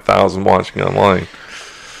 325,000 watching online.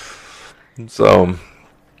 So,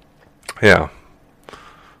 yeah,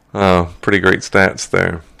 pretty great stats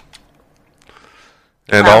there.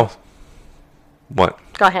 And all, what?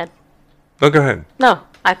 Go ahead. No, go ahead. No,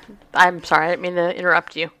 I'm sorry. I didn't mean to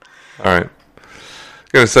interrupt you. All right. I'm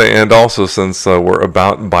going to say, and also since we're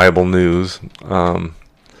about Bible news,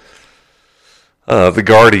 The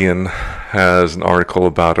Guardian has an article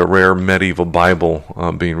about a rare medieval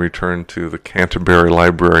Bible being returned to the Canterbury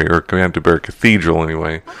Library, or Canterbury Cathedral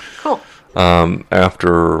anyway. Cool.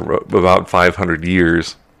 After about 500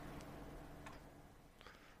 years.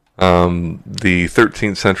 The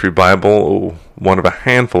 13th century Bible, one of a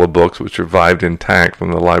handful of books which survived intact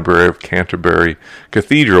from the Library of Canterbury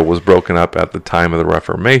Cathedral, was broken up at the time of the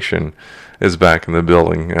Reformation, is back in the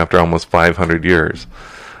building after almost 500 years.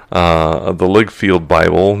 The Lichfield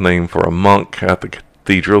Bible, named for a monk at the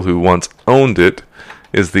cathedral who once owned it,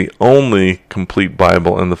 is the only complete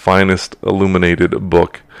Bible and the finest illuminated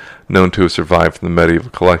book known to have survived from the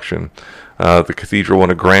medieval collection. The cathedral won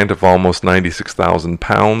a grant of almost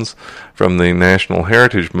 £96,000 from the National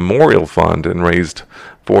Heritage Memorial Fund and raised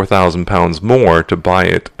 £4,000 more to buy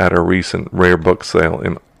it at a recent rare book sale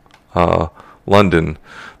in London.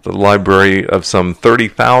 The library of some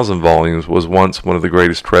 30,000 volumes was once one of the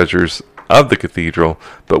greatest treasures of the cathedral,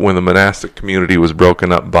 but when the monastic community was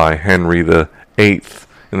broken up by Henry VIII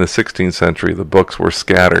in the 16th century, the books were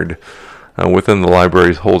scattered. Within the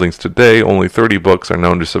library's holdings today, only 30 books are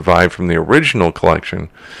known to survive from the original collection,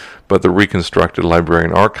 but the reconstructed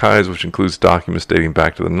librarian archives, which includes documents dating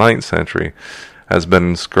back to the 9th century, has been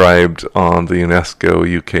inscribed on the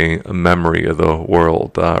UNESCO UK Memory of the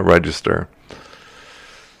World Register.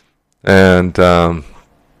 And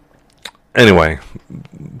anyway,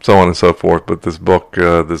 so on and so forth, but this book,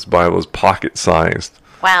 this Bible is pocket-sized.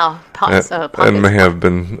 Wow. And may have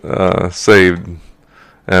been saved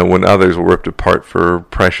when others were ripped apart for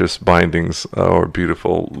precious bindings or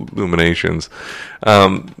beautiful illuminations.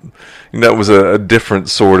 That was a different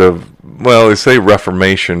sort of, well, they say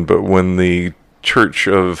Reformation, but when the Church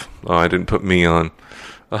of, I didn't put me on,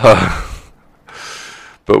 but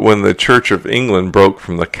when the Church of England broke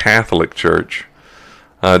from the Catholic Church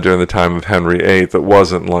during the time of Henry VIII, it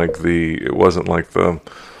wasn't like the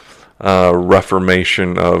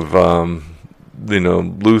Reformation of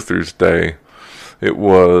Luther's day. It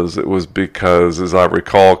was because, as I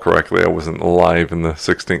recall correctly, I wasn't alive in the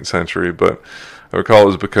 16th century, but I recall it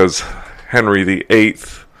was because Henry VIII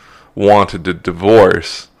wanted to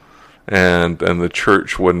divorce, and the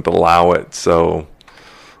church wouldn't allow it, so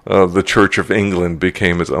the Church of England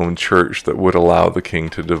became its own church that would allow the king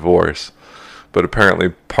to divorce. But apparently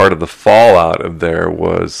part of the fallout of there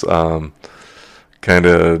was kind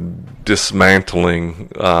of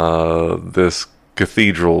dismantling this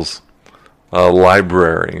cathedral's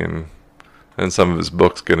library and some of his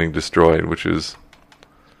books getting destroyed, which is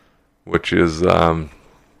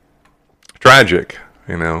tragic,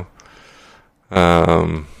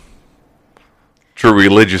 True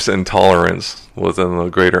religious intolerance within the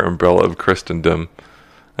greater umbrella of Christendom.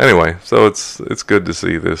 Anyway, so it's good to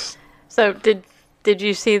see this. So did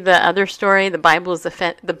you see the other story? The Bible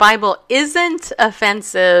isn't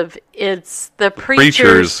offensive. It's the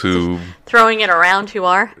preachers who throwing it around who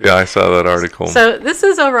are. Yeah, I saw that article. So this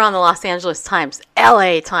is over on the Los Angeles Times,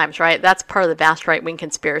 LA Times, right? That's part of the vast right-wing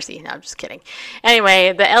conspiracy. No, I'm just kidding.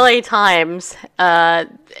 Anyway, the LA Times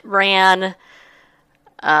ran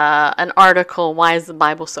an article, Why is the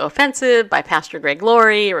Bible So Offensive? By Pastor Greg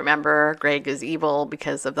Laurie. Remember, Greg is evil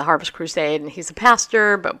because of the Harvest Crusade, and he's a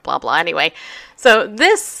pastor, but blah, blah. Anyway, so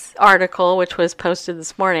this article, which was posted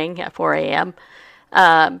this morning at 4 a.m.,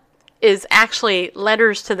 is actually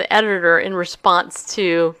letters to the editor in response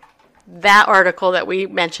to that article that we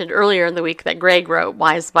mentioned earlier in the week that Greg wrote,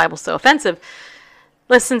 Why is the Bible So Offensive?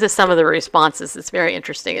 Listen to some of the responses. It's very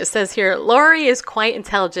interesting. It says here, Laurie is quite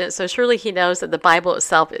intelligent, so surely he knows that the Bible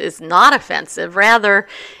itself is not offensive. Rather,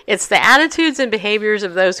 it's the attitudes and behaviors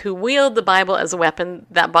of those who wield the Bible as a weapon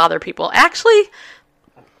that bother people. Actually,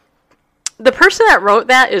 the person that wrote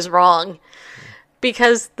that is wrong,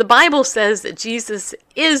 because the Bible says that Jesus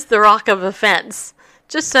is the rock of offense,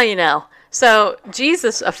 just so you know. So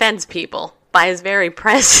Jesus offends people by his very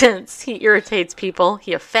presence. He irritates people.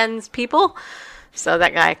 He offends people. So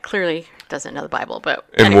that guy clearly doesn't know the Bible. But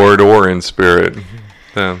in anyway. word or in spirit.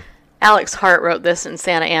 Yeah. Alex Hart wrote this in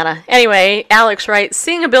Santa Ana. Anyway, Alex writes,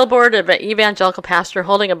 seeing a billboard of an evangelical pastor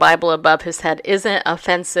holding a Bible above his head isn't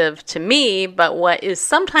offensive to me, but what is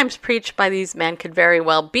sometimes preached by these men could very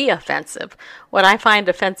well be offensive. What I find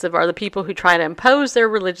offensive are the people who try to impose their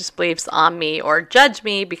religious beliefs on me or judge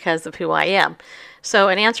me because of who I am. So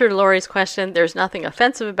in answer to Laurie's question, there's nothing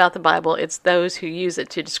offensive about the Bible. It's those who use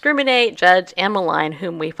it to discriminate, judge, and malign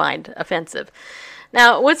whom we find offensive.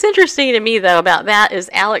 Now, what's interesting to me, though, about that is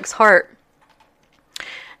Alex Hart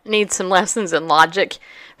needs some lessons in logic.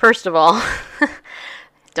 First of all,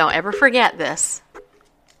 don't ever forget this.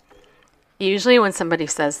 Usually when somebody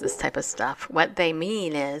says this type of stuff, what they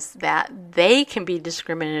mean is that they can be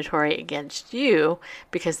discriminatory against you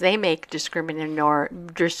because they make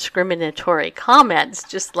discriminatory comments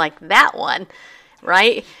just like that one,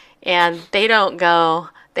 right? And they don't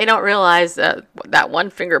realize that one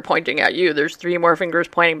finger pointing at you, there's 3 more fingers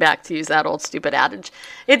pointing back, to use that old stupid adage.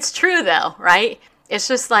 It's true though, right? It's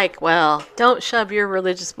just like, well, don't shove your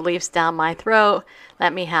religious beliefs down my throat.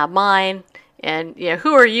 Let me have mine. And, you know,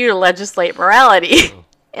 who are you to legislate morality?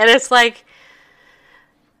 And it's like,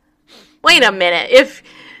 wait a minute.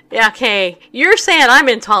 Okay, you're saying I'm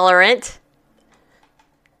intolerant,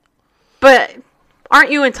 but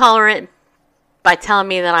aren't you intolerant by telling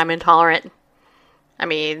me that I'm intolerant? I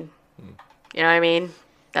mean, you know what I mean?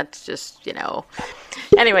 That's just, you know.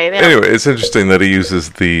 Anyway, it's interesting that he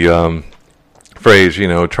uses the phrase, you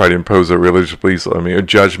know, try to impose a religious belief on me or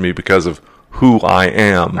judge me because of who I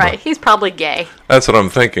am. Right, he's probably gay. That's what I'm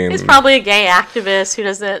thinking. He's probably a gay activist who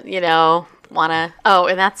doesn't, you know, want to... Oh,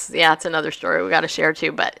 and that's another story we got to share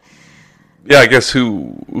too, but... Yeah, I guess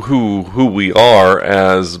who we are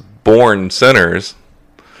as born sinners,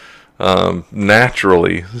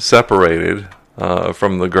 naturally separated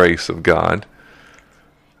from the grace of God.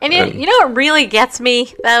 And you know what really gets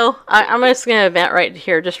me, though? I'm just going to vent right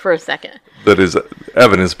here just for a second. That is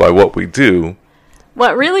evidenced by what we do.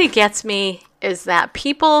 What really gets me is that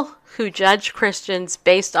people who judge Christians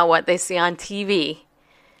based on what they see on TV,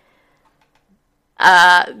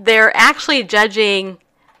 they're actually judging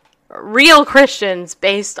real Christians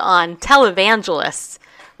based on televangelists,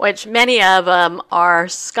 which many of them are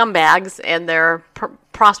scumbags and they're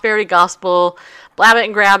prosperity gospel, blab it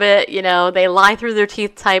and grab it, you know, they lie through their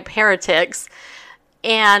teeth type heretics.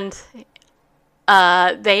 And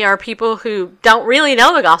they are people who don't really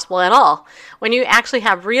know the gospel at all. When you actually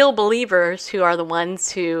have real believers who are the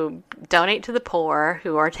ones who donate to the poor,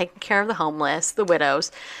 who are taking care of the homeless, the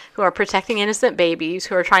widows, who are protecting innocent babies,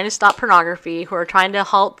 who are trying to stop pornography, who are trying to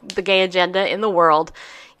halt the gay agenda in the world,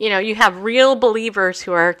 you know, you have real believers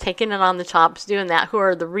who are taking it on the chops doing that, who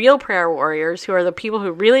are the real prayer warriors, who are the people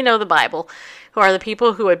who really know the Bible, who are the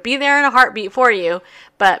people who would be there in a heartbeat for you,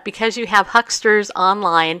 but because you have hucksters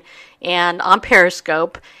online and on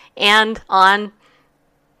Periscope and on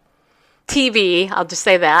TV, I'll just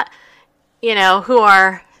say that, you know, who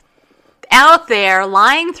are out there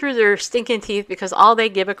lying through their stinking teeth because all they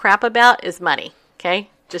give a crap about is money, okay?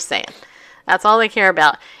 Just saying. That's all they care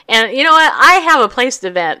about. And you know what? I have a place to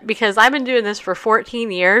vent because I've been doing this for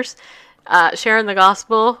 14 years, sharing the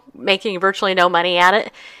gospel, making virtually no money at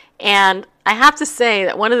it. And I have to say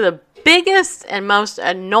that one of the biggest and most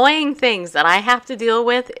annoying things that I have to deal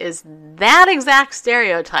with is that exact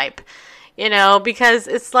stereotype, you know, because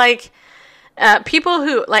it's like people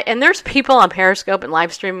who, like, and there's people on Periscope and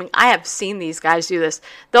live streaming, I have seen these guys do this.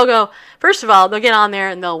 They'll go, first of all, they'll get on there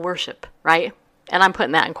and they'll worship, right? And I'm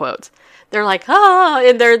putting that in quotes. They're like, oh,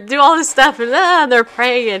 and they're do all this stuff, and they're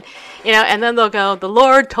praying, and, you know, and then they'll go, the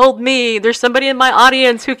Lord told me there's somebody in my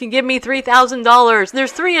audience who can give me $3,000.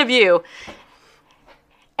 There's 3 of you.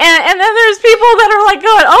 And then there's people that are like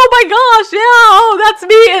going, oh my gosh, yeah, oh, that's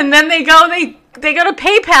me. And then they go to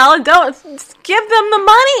PayPal and don't give them the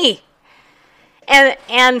money.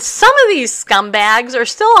 And some of these scumbags are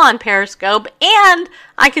still on Periscope, and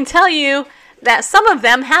I can tell you that some of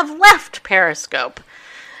them have left Periscope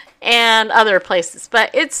and other places,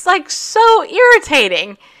 but it's like so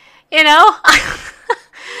irritating, you know.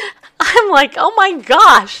 I'm like, oh my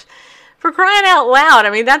gosh, for crying out loud.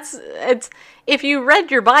 I mean, if you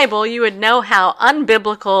read your Bible, you would know how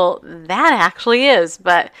unbiblical that actually is.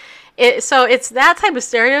 But so it's that type of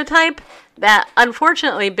stereotype that,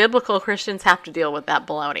 unfortunately, biblical Christians have to deal with that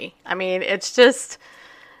baloney. I mean, it's just,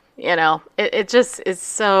 it's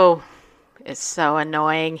so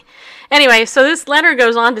annoying. Anyway, so this letter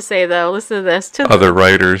goes on to say, though, listen to this. To other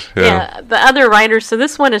writers, yeah, the other writers. So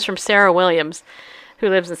this one is from Sarah Williams, who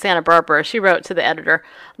lives in Santa Barbara. She wrote to the editor,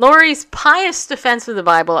 Lori's pious defense of the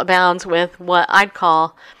Bible abounds with what I'd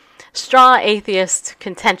call straw atheist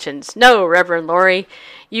contentions. No, Reverend Lori,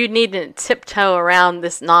 you needn't tiptoe around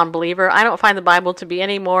this non-believer. I don't find the Bible to be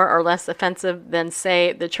any more or less offensive than,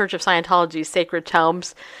 say, the Church of Scientology's sacred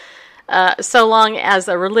tomes. So long as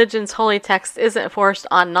a religion's holy text isn't forced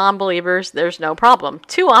on non-believers, there's no problem.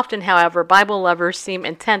 Too often, however, Bible lovers seem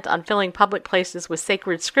intent on filling public places with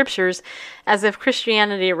sacred scriptures as if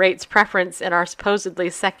Christianity rates preference in our supposedly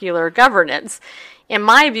secular governance. In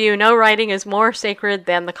my view, no writing is more sacred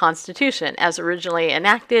than the Constitution. As originally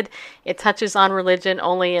enacted, it touches on religion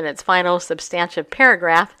only in its final substantive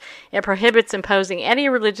paragraph. It prohibits imposing any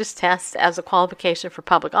religious test as a qualification for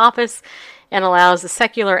public office and allows the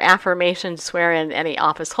secular affirmation to swear in any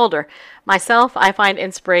office holder. Myself, I find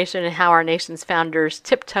inspiration in how our nation's founders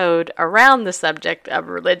tiptoed around the subject of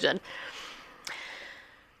religion.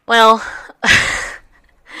 Well,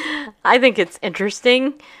 I think it's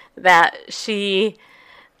interesting that she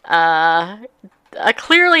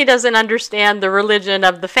clearly doesn't understand the religion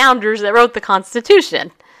of the founders that wrote the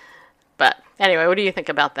Constitution. But anyway, what do you think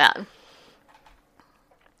about that?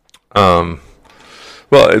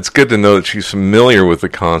 Well, it's good to know that she's familiar with the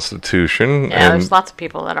Constitution. Yeah, there's lots of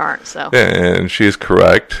people that aren't, so. Yeah, and she is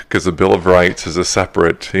correct, because the Bill of Rights is a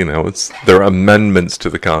separate, there are amendments to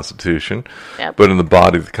the Constitution. Yep. But in the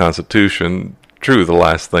body of the Constitution, true, the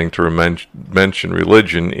last thing to mention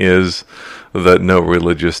religion is that no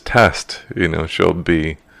religious test, shall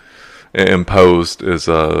be imposed as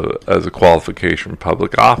a qualification for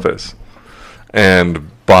public office.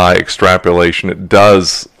 And by extrapolation, it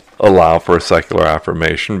does allow for a secular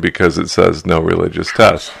affirmation because it says no religious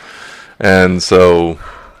test. And so,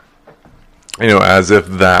 as if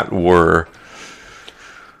that were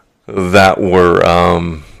the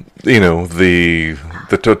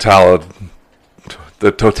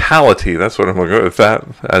totality, that's what I'm going to go with, that,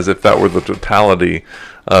 as if that were the totality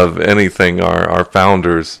of anything our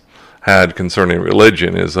founders had concerning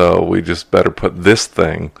religion, is, we just better put this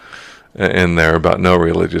thing in there about no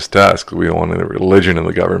religious test, because we don't want any religion in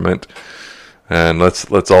the government, and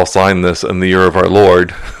let's all sign this in the year of our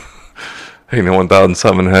Lord,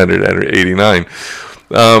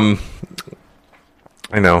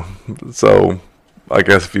 1789. So I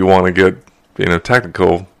guess if you want to get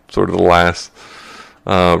technical, sort of the last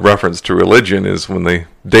reference to religion is when they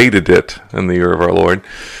dated it in the year of our Lord.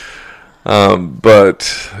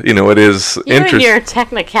 But it is interesting. Your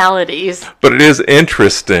technicalities. But it is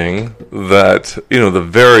interesting that the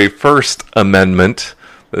very first amendment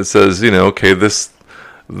that says okay, this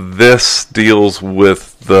deals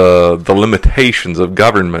with the limitations of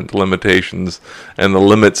government, limitations and the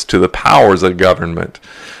limits to the powers of government.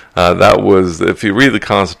 That was, if you read the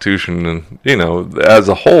Constitution, as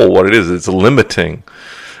a whole, what it is, it's limiting.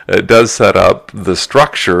 It does set up the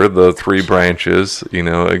structure, the three branches,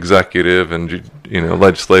 executive and,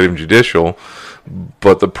 legislative and judicial,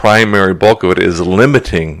 but the primary bulk of it is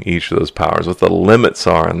limiting each of those powers, what the limits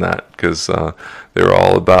are in that, because they're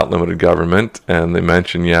all about limited government, and they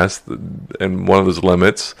mention, yes, and one of those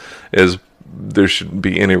limits is there shouldn't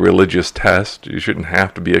be any religious test. You shouldn't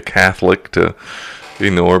have to be a Catholic to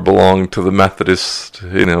or belong to the Methodist,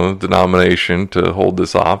 denomination to hold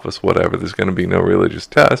this office, whatever. There's going to be no religious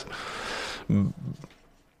test.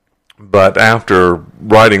 But after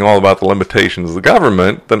writing all about the limitations of the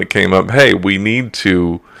government, then it came up, hey, we need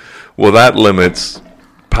to, that limits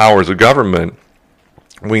powers of government.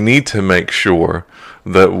 We need to make sure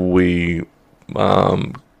that we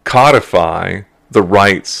codify the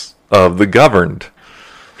rights of the governed.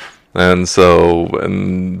 And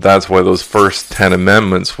that's why those first 10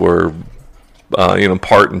 amendments were,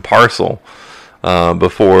 part and parcel,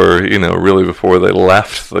 before they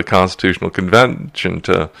left the Constitutional Convention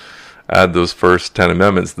to add those first 10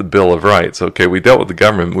 amendments, the Bill of Rights. Okay, we dealt with the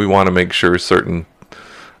government. We want to make sure certain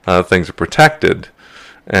things are protected.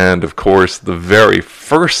 And, of course, the very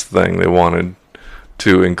first thing they wanted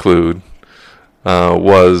to include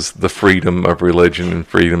was the freedom of religion and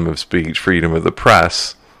freedom of speech, freedom of the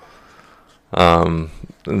press. And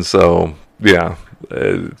so, yeah,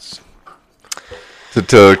 it's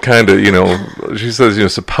to kind of, she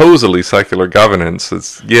says, supposedly secular governance.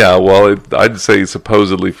 I'd say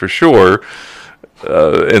supposedly for sure.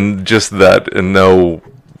 and just that, and no,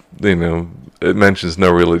 it mentions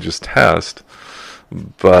no religious test,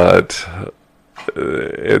 but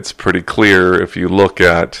it's pretty clear if you look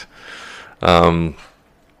at, the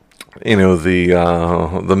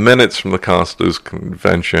minutes from the Constitutional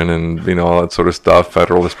Convention and, all that sort of stuff,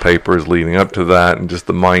 Federalist Papers leading up to that, and just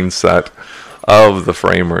the mindset of the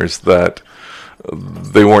framers that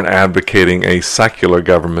they weren't advocating a secular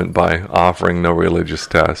government by offering no religious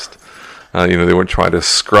test. They weren't trying to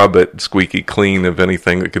scrub it squeaky clean of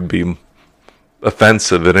anything that could be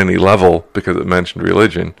offensive at any level because it mentioned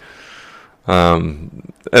religion.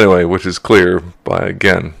 Anyway, which is clear by,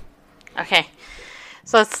 again. Okay.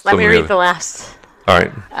 So let me read the last. All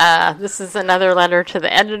right. This is another letter to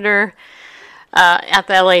the editor at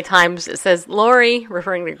the LA Times. It says, Laurie,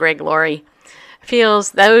 referring to Greg Laurie,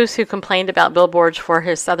 feels those who complained about billboards for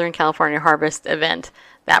his Southern California Harvest event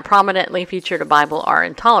that prominently featured a Bible are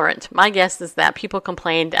intolerant. My guess is that people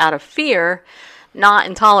complained out of fear, not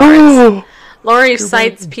intolerance. Laurie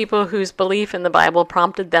cites people whose belief in the Bible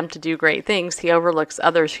prompted them to do great things. He overlooks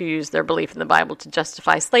others who use their belief in the Bible to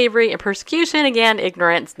justify slavery and persecution. Again,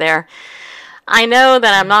 ignorance there. I know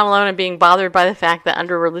that I'm not alone in being bothered by the fact that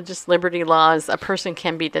under religious liberty laws, a person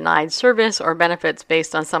can be denied service or benefits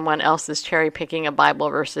based on someone else's cherry-picking a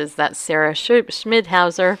Bible versus that Sarah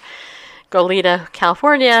Schmidhauser, Goleta,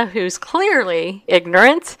 California, who's clearly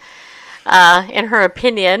ignorant, in her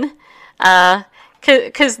opinion.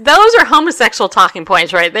 Because those are homosexual talking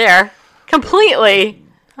points right there. Completely.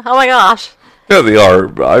 Oh my gosh. Yeah, they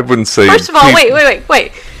are. I wouldn't say... First of all,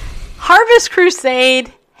 wait. Harvest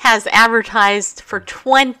Crusade has advertised for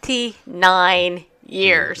 29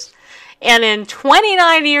 years. And in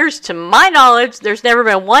 29 years, to my knowledge, there's never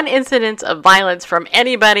been one incident of violence from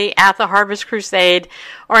anybody at the Harvest Crusade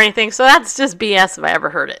or anything. So that's just BS if I ever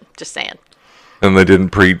heard it. Just saying. And they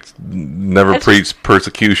didn't never preached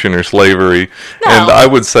persecution or slavery. No. And I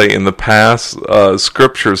would say in the past,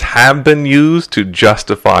 scriptures have been used to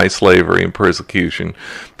justify slavery and persecution.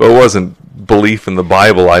 But it wasn't belief in the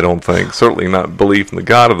Bible, I don't think. Certainly not belief in the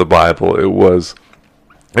God of the Bible. It was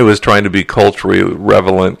trying to be culturally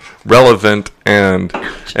relevant and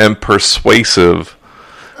persuasive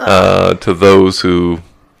to those who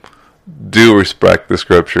do respect the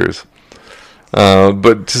scriptures.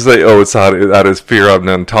 But to say, it's out of fear of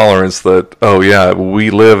intolerance that, we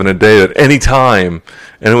live in a day that any time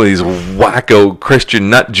any of these wacko Christian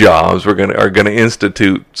nut jobs are gonna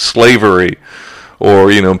institute slavery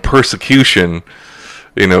or, persecution,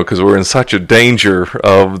 because we're in such a danger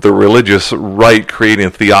of the religious right creating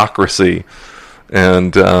theocracy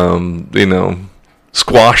and,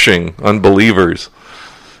 squashing unbelievers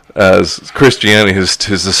as Christianity has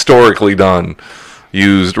historically done.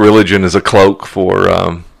 Used religion as a cloak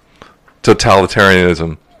for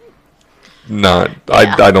totalitarianism.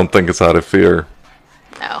 I don't think it's out of fear.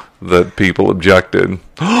 No. That people objected.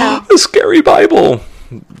 No. A scary Bible.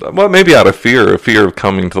 Well, maybe out of fear of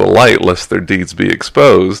coming to the light, lest their deeds be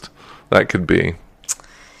exposed. That could be.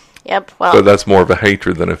 Yep. Well, but that's more of a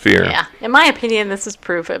hatred than a fear. Yeah. In my opinion, this is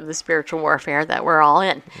proof of the spiritual warfare that we're all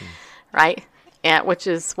in, right? And which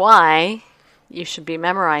is why you should be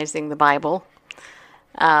memorizing the Bible.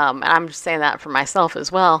 And I'm just saying that for myself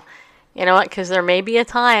as well. You know what? Because there may be a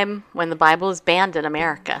time when the Bible is banned in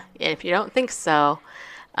America. And if you don't think so,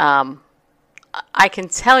 I can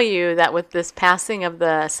tell you that with this passing of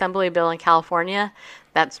the Assembly bill in California,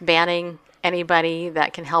 that's banning anybody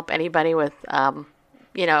that can help anybody with,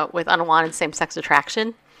 with unwanted same-sex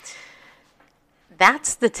attraction.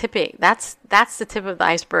 That's the tipping. That's the tip of the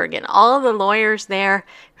iceberg. And all of the lawyers there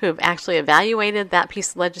who have actually evaluated that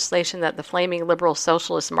piece of legislation that the flaming liberal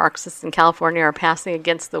socialist Marxists in California are passing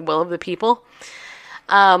against the will of the people,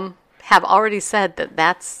 have already said that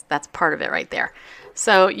that's part of it right there.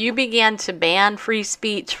 So you began to ban free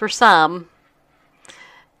speech for some,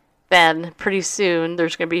 then pretty soon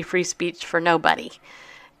there's going to be free speech for nobody.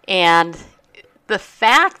 And the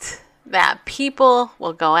fact that people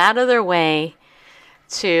will go out of their way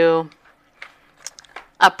to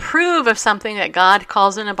approve of something that God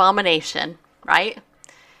calls an abomination, right?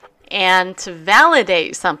 And to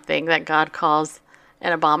validate something that God calls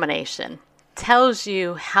an abomination tells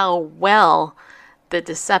you how well the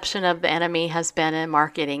deception of the enemy has been in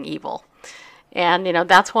marketing evil. And,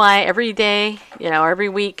 that's why every day, every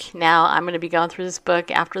week now, I'm going to be going through this book,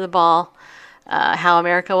 After the Ball, How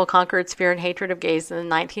America Will Conquer Its Fear and Hatred of Gays in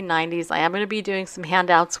the 1990s. I am going to be doing some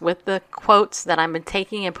handouts with the quotes that I've been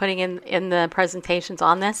taking and putting in the presentations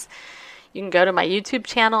on this. You can go to my YouTube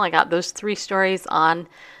channel. I got those 3 stories on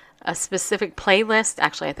a specific playlist.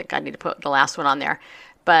 Actually, I think I need to put the last one on there.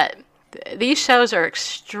 But these shows are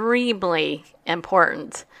extremely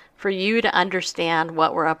important for you to understand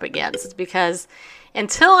what we're up against, because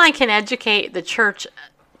until I can educate the church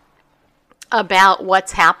about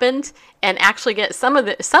what's happened and actually get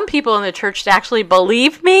some people in the church to actually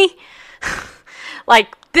believe me,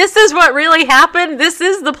 like, this is what really happened, this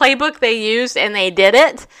is the playbook they used and they did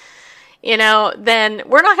it, then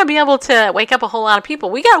we're not going to be able to wake up a whole lot of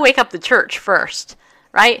people. We got to wake up the church first,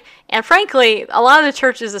 right? And frankly, a lot of the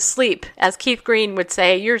church is asleep, as Keith Green would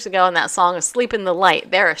say years ago in that song, "Asleep in the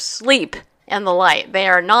Light." They're asleep in the light. They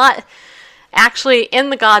are not actually in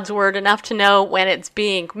the God's Word enough to know when it's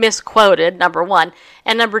being misquoted, number one.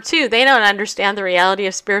 And number two, they don't understand the reality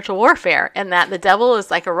of spiritual warfare, and that the devil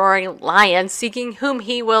is like a roaring lion seeking whom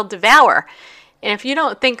he will devour. And if you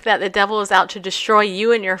don't think that the devil is out to destroy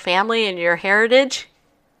you and your family and your heritage,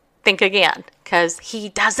 think again, because he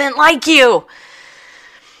doesn't like you.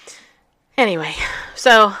 Anyway,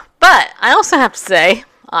 but I also have to say,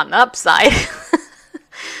 on the upside,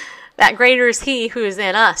 that greater is he who is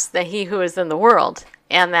in us than he who is in the world,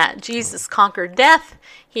 and that Jesus conquered death.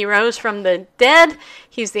 He rose from the dead.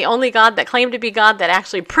 He's the only God that claimed to be God that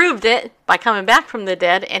actually proved it by coming back from the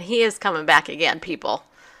dead, and he is coming back again, people.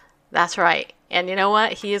 That's right. And you know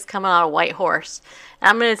what? He is coming on a white horse. And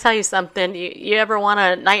I'm going to tell you something. You ever want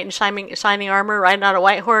a knight in shining armor riding on a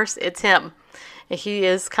white horse? It's him. And he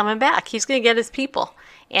is coming back. He's going to get his people.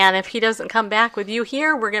 And if he doesn't come back with you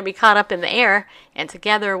here, we're going to be caught up in the air, and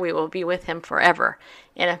together we will be with him forever.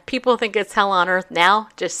 And if people think it's hell on earth now,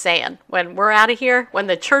 just saying, when we're out of here, when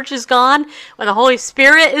the church is gone, when the Holy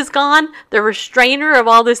Spirit is gone, the restrainer of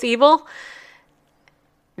all this evil,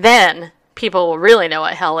 then people will really know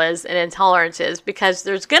what hell is and intolerance is, because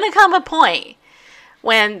there's going to come a point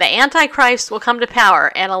when the Antichrist will come to power,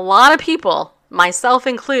 and a lot of people, myself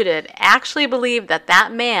included, actually believe that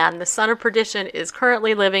that man, the son of perdition, is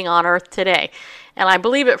currently living on earth today. And I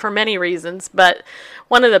believe it for many reasons, but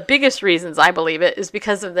one of the biggest reasons I believe it is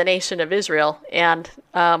because of the nation of Israel and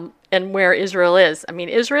where Israel is. I mean,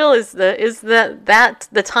 Israel is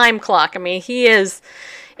the time clock. I mean,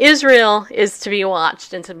 Israel is to be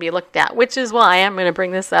watched and to be looked at, which is why I'm going to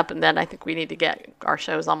bring this up, and then I think we need to get our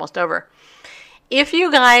show's almost over. If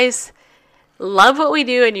you guys love what we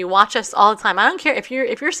do and you watch us all the time, I don't care if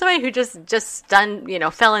you're somebody who just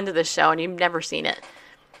fell into this show and you've never seen it,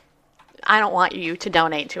 I don't want you to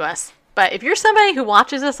donate to us. But if you're somebody who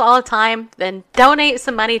watches us all the time, then donate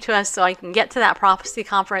some money to us so I can get to that prophecy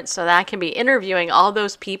conference, so that I can be interviewing all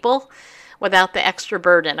those people without the extra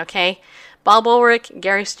burden, okay? Bob Ulrich,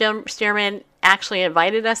 Gary Stearman actually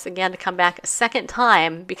invited us again to come back a second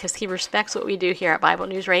time, because he respects what we do here at Bible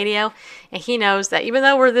News Radio, and he knows that even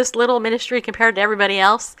though we're this little ministry compared to everybody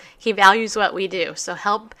else, he values what we do. So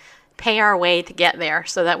help pay our way to get there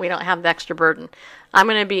so that we don't have the extra burden. I'm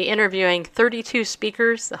going to be interviewing 32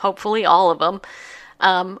 speakers, hopefully all of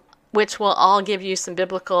them, which will all give you some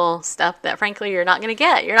biblical stuff that, frankly, you're not going to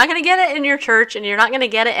get. You're not going to get it in your church, and you're not going to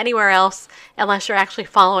get it anywhere else unless you're actually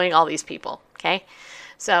following all these people, okay?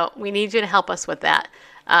 So we need you to help us with that.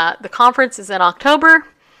 The conference is in October,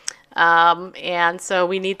 and so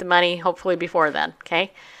we need the money hopefully before then,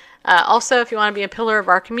 okay? Also, if you want to be a pillar of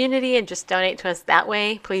our community and just donate to us that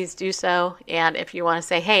way, please do so. And if you want to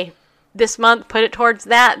say, hey, this month, put it towards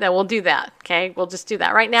that, then we'll do that, okay? We'll just do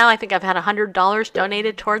that. Right now, I think I've had $100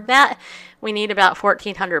 donated toward that. We need about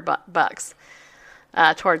 $1,400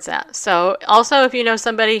 towards that. So also, if you know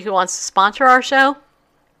somebody who wants to sponsor our show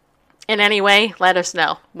in any way, let us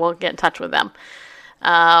know. We'll get in touch with them.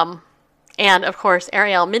 And, of course,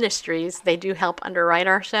 Ariel Ministries, they do help underwrite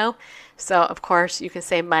our show. So, of course, you can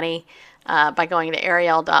save money by going to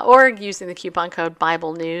Ariel.org, using the coupon code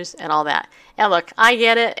Bible News and all that. And look, I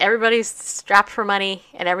get it. Everybody's strapped for money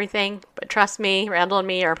and everything. But trust me, Randall and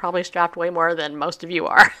me are probably strapped way more than most of you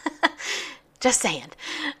are. Just saying.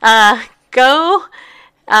 Go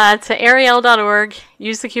to Ariel.org,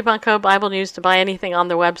 use the coupon code Bible News to buy anything on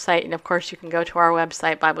their website. And, of course, you can go to our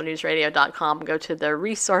website, BibleNewsRadio.com, go to the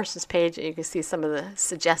resources page, and you can see some of the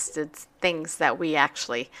suggested things that we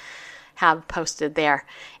actually have posted there.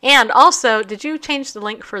 And also, did you change the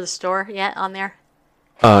link for the store yet on there?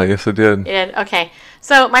 Yes, I did. Okay.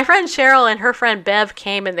 So my friend Cheryl and her friend Bev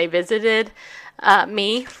came and they visited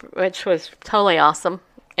me, which was totally awesome.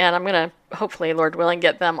 And I'm going to, hopefully, Lord willing,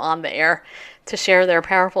 get them on the air to share their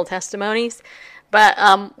powerful testimonies. But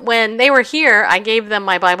when they were here, I gave them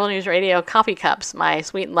my Bible News Radio coffee cups, my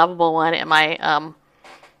Sweet and Lovable one and my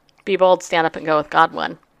Be Bold, Stand Up and Go with God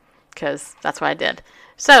one, because that's what I did.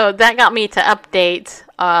 So that got me to update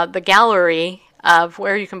the gallery of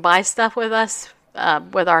where you can buy stuff with us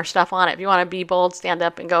with our stuff on it. If you want to be bold, stand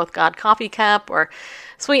up and go with God coffee cup or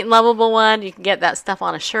sweet and lovable one, you can get that stuff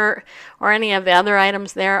on a shirt or any of the other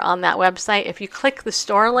items there on that website. If you click the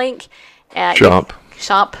store link at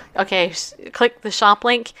shop, okay, click the shop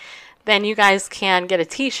link, then you guys can get a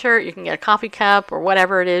t-shirt, you can get a coffee cup or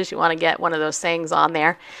whatever it is you want to get, one of those things on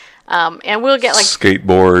there. And we'll get like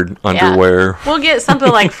skateboard underwear. We'll get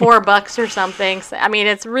something like $4 or something. So, I mean,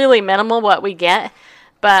 it's really minimal what we get,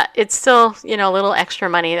 but it's still, a little extra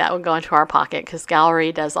money that would go into our pocket because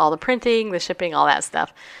Gallery does all the printing, the shipping, all that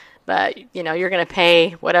stuff. But, you're going to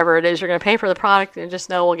pay whatever it is you're going to pay for the product, and just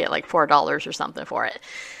know we'll get like $4 or something for it.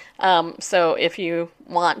 So if you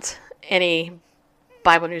want any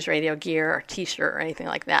Bible News Radio gear or t-shirt or anything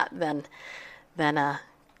like that, then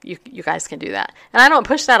you guys can do that. And I don't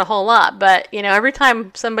push that a whole lot, but, every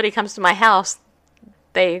time somebody comes to my house,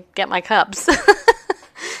 they get my cups.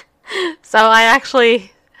 So I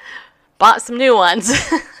actually bought some new ones.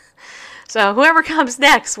 So whoever comes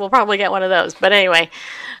next will probably get one of those. But anyway,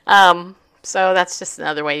 so that's just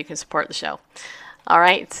another way you can support the show. All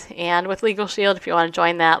right. And with Legal Shield, if you want to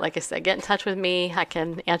join that, like I said, get in touch with me. I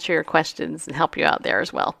can answer your questions and help you out there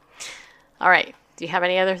as well. All right. Do you have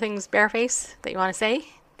any other things, Bareface, that you want to say?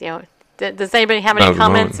 Does anybody have any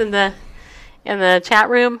comments in the chat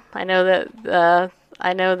room? I know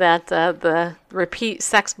that the repeat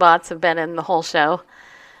sex bots have been in the whole show,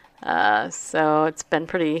 so it's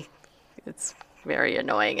very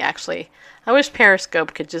annoying actually. I wish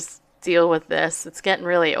Periscope could just deal with this. It's getting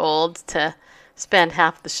really old to spend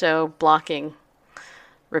half the show blocking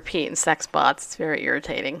repeat and sex bots. It's very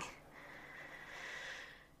irritating.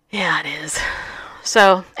 Yeah, it is.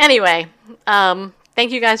 So anyway,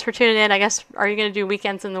 thank you guys for tuning in. I guess, are you going to do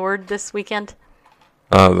Weekends in the Word this weekend?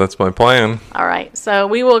 That's my plan. All right. So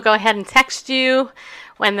we will go ahead and text you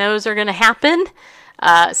when those are going to happen.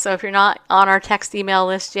 So if you're not on our text email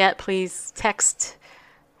list yet, please text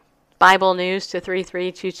Bible News to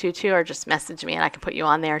 33222 or just message me and I can put you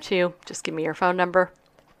on there too. Just give me your phone number.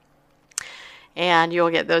 And you'll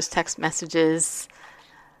get those text messages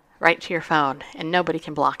right to your phone and nobody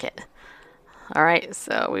can block it. All right.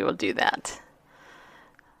 So we will do that.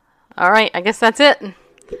 All right. I guess that's it.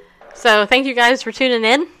 So thank you guys for tuning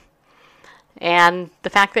in. And the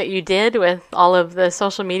fact that you did with all of the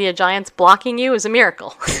social media giants blocking you is a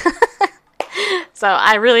miracle. So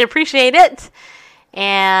I really appreciate it.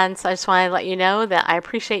 And so I just want to let you know that I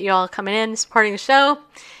appreciate you all coming in, supporting the show.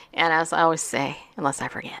 And as I always say, unless I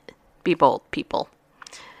forget, be bold, people.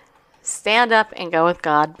 Stand up and go with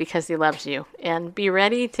God because He loves you. And be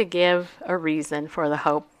ready to give a reason for the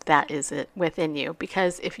hope that is within you.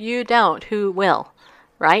 Because if you don't, who will?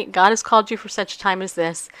 Right? God has called you for such a time as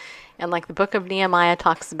this. And like the book of Nehemiah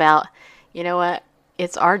talks about, you know what?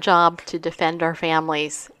 It's our job to defend our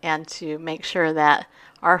families and to make sure that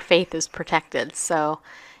our faith is protected. So,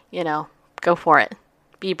 go for it.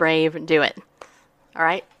 Be brave and do it. All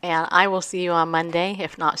right? And I will see you on Monday,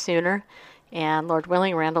 if not sooner. And Lord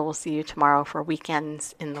willing, Randall will see you tomorrow for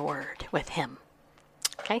Weekends in the Word with him.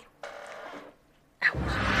 Okay?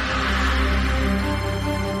 Ouch.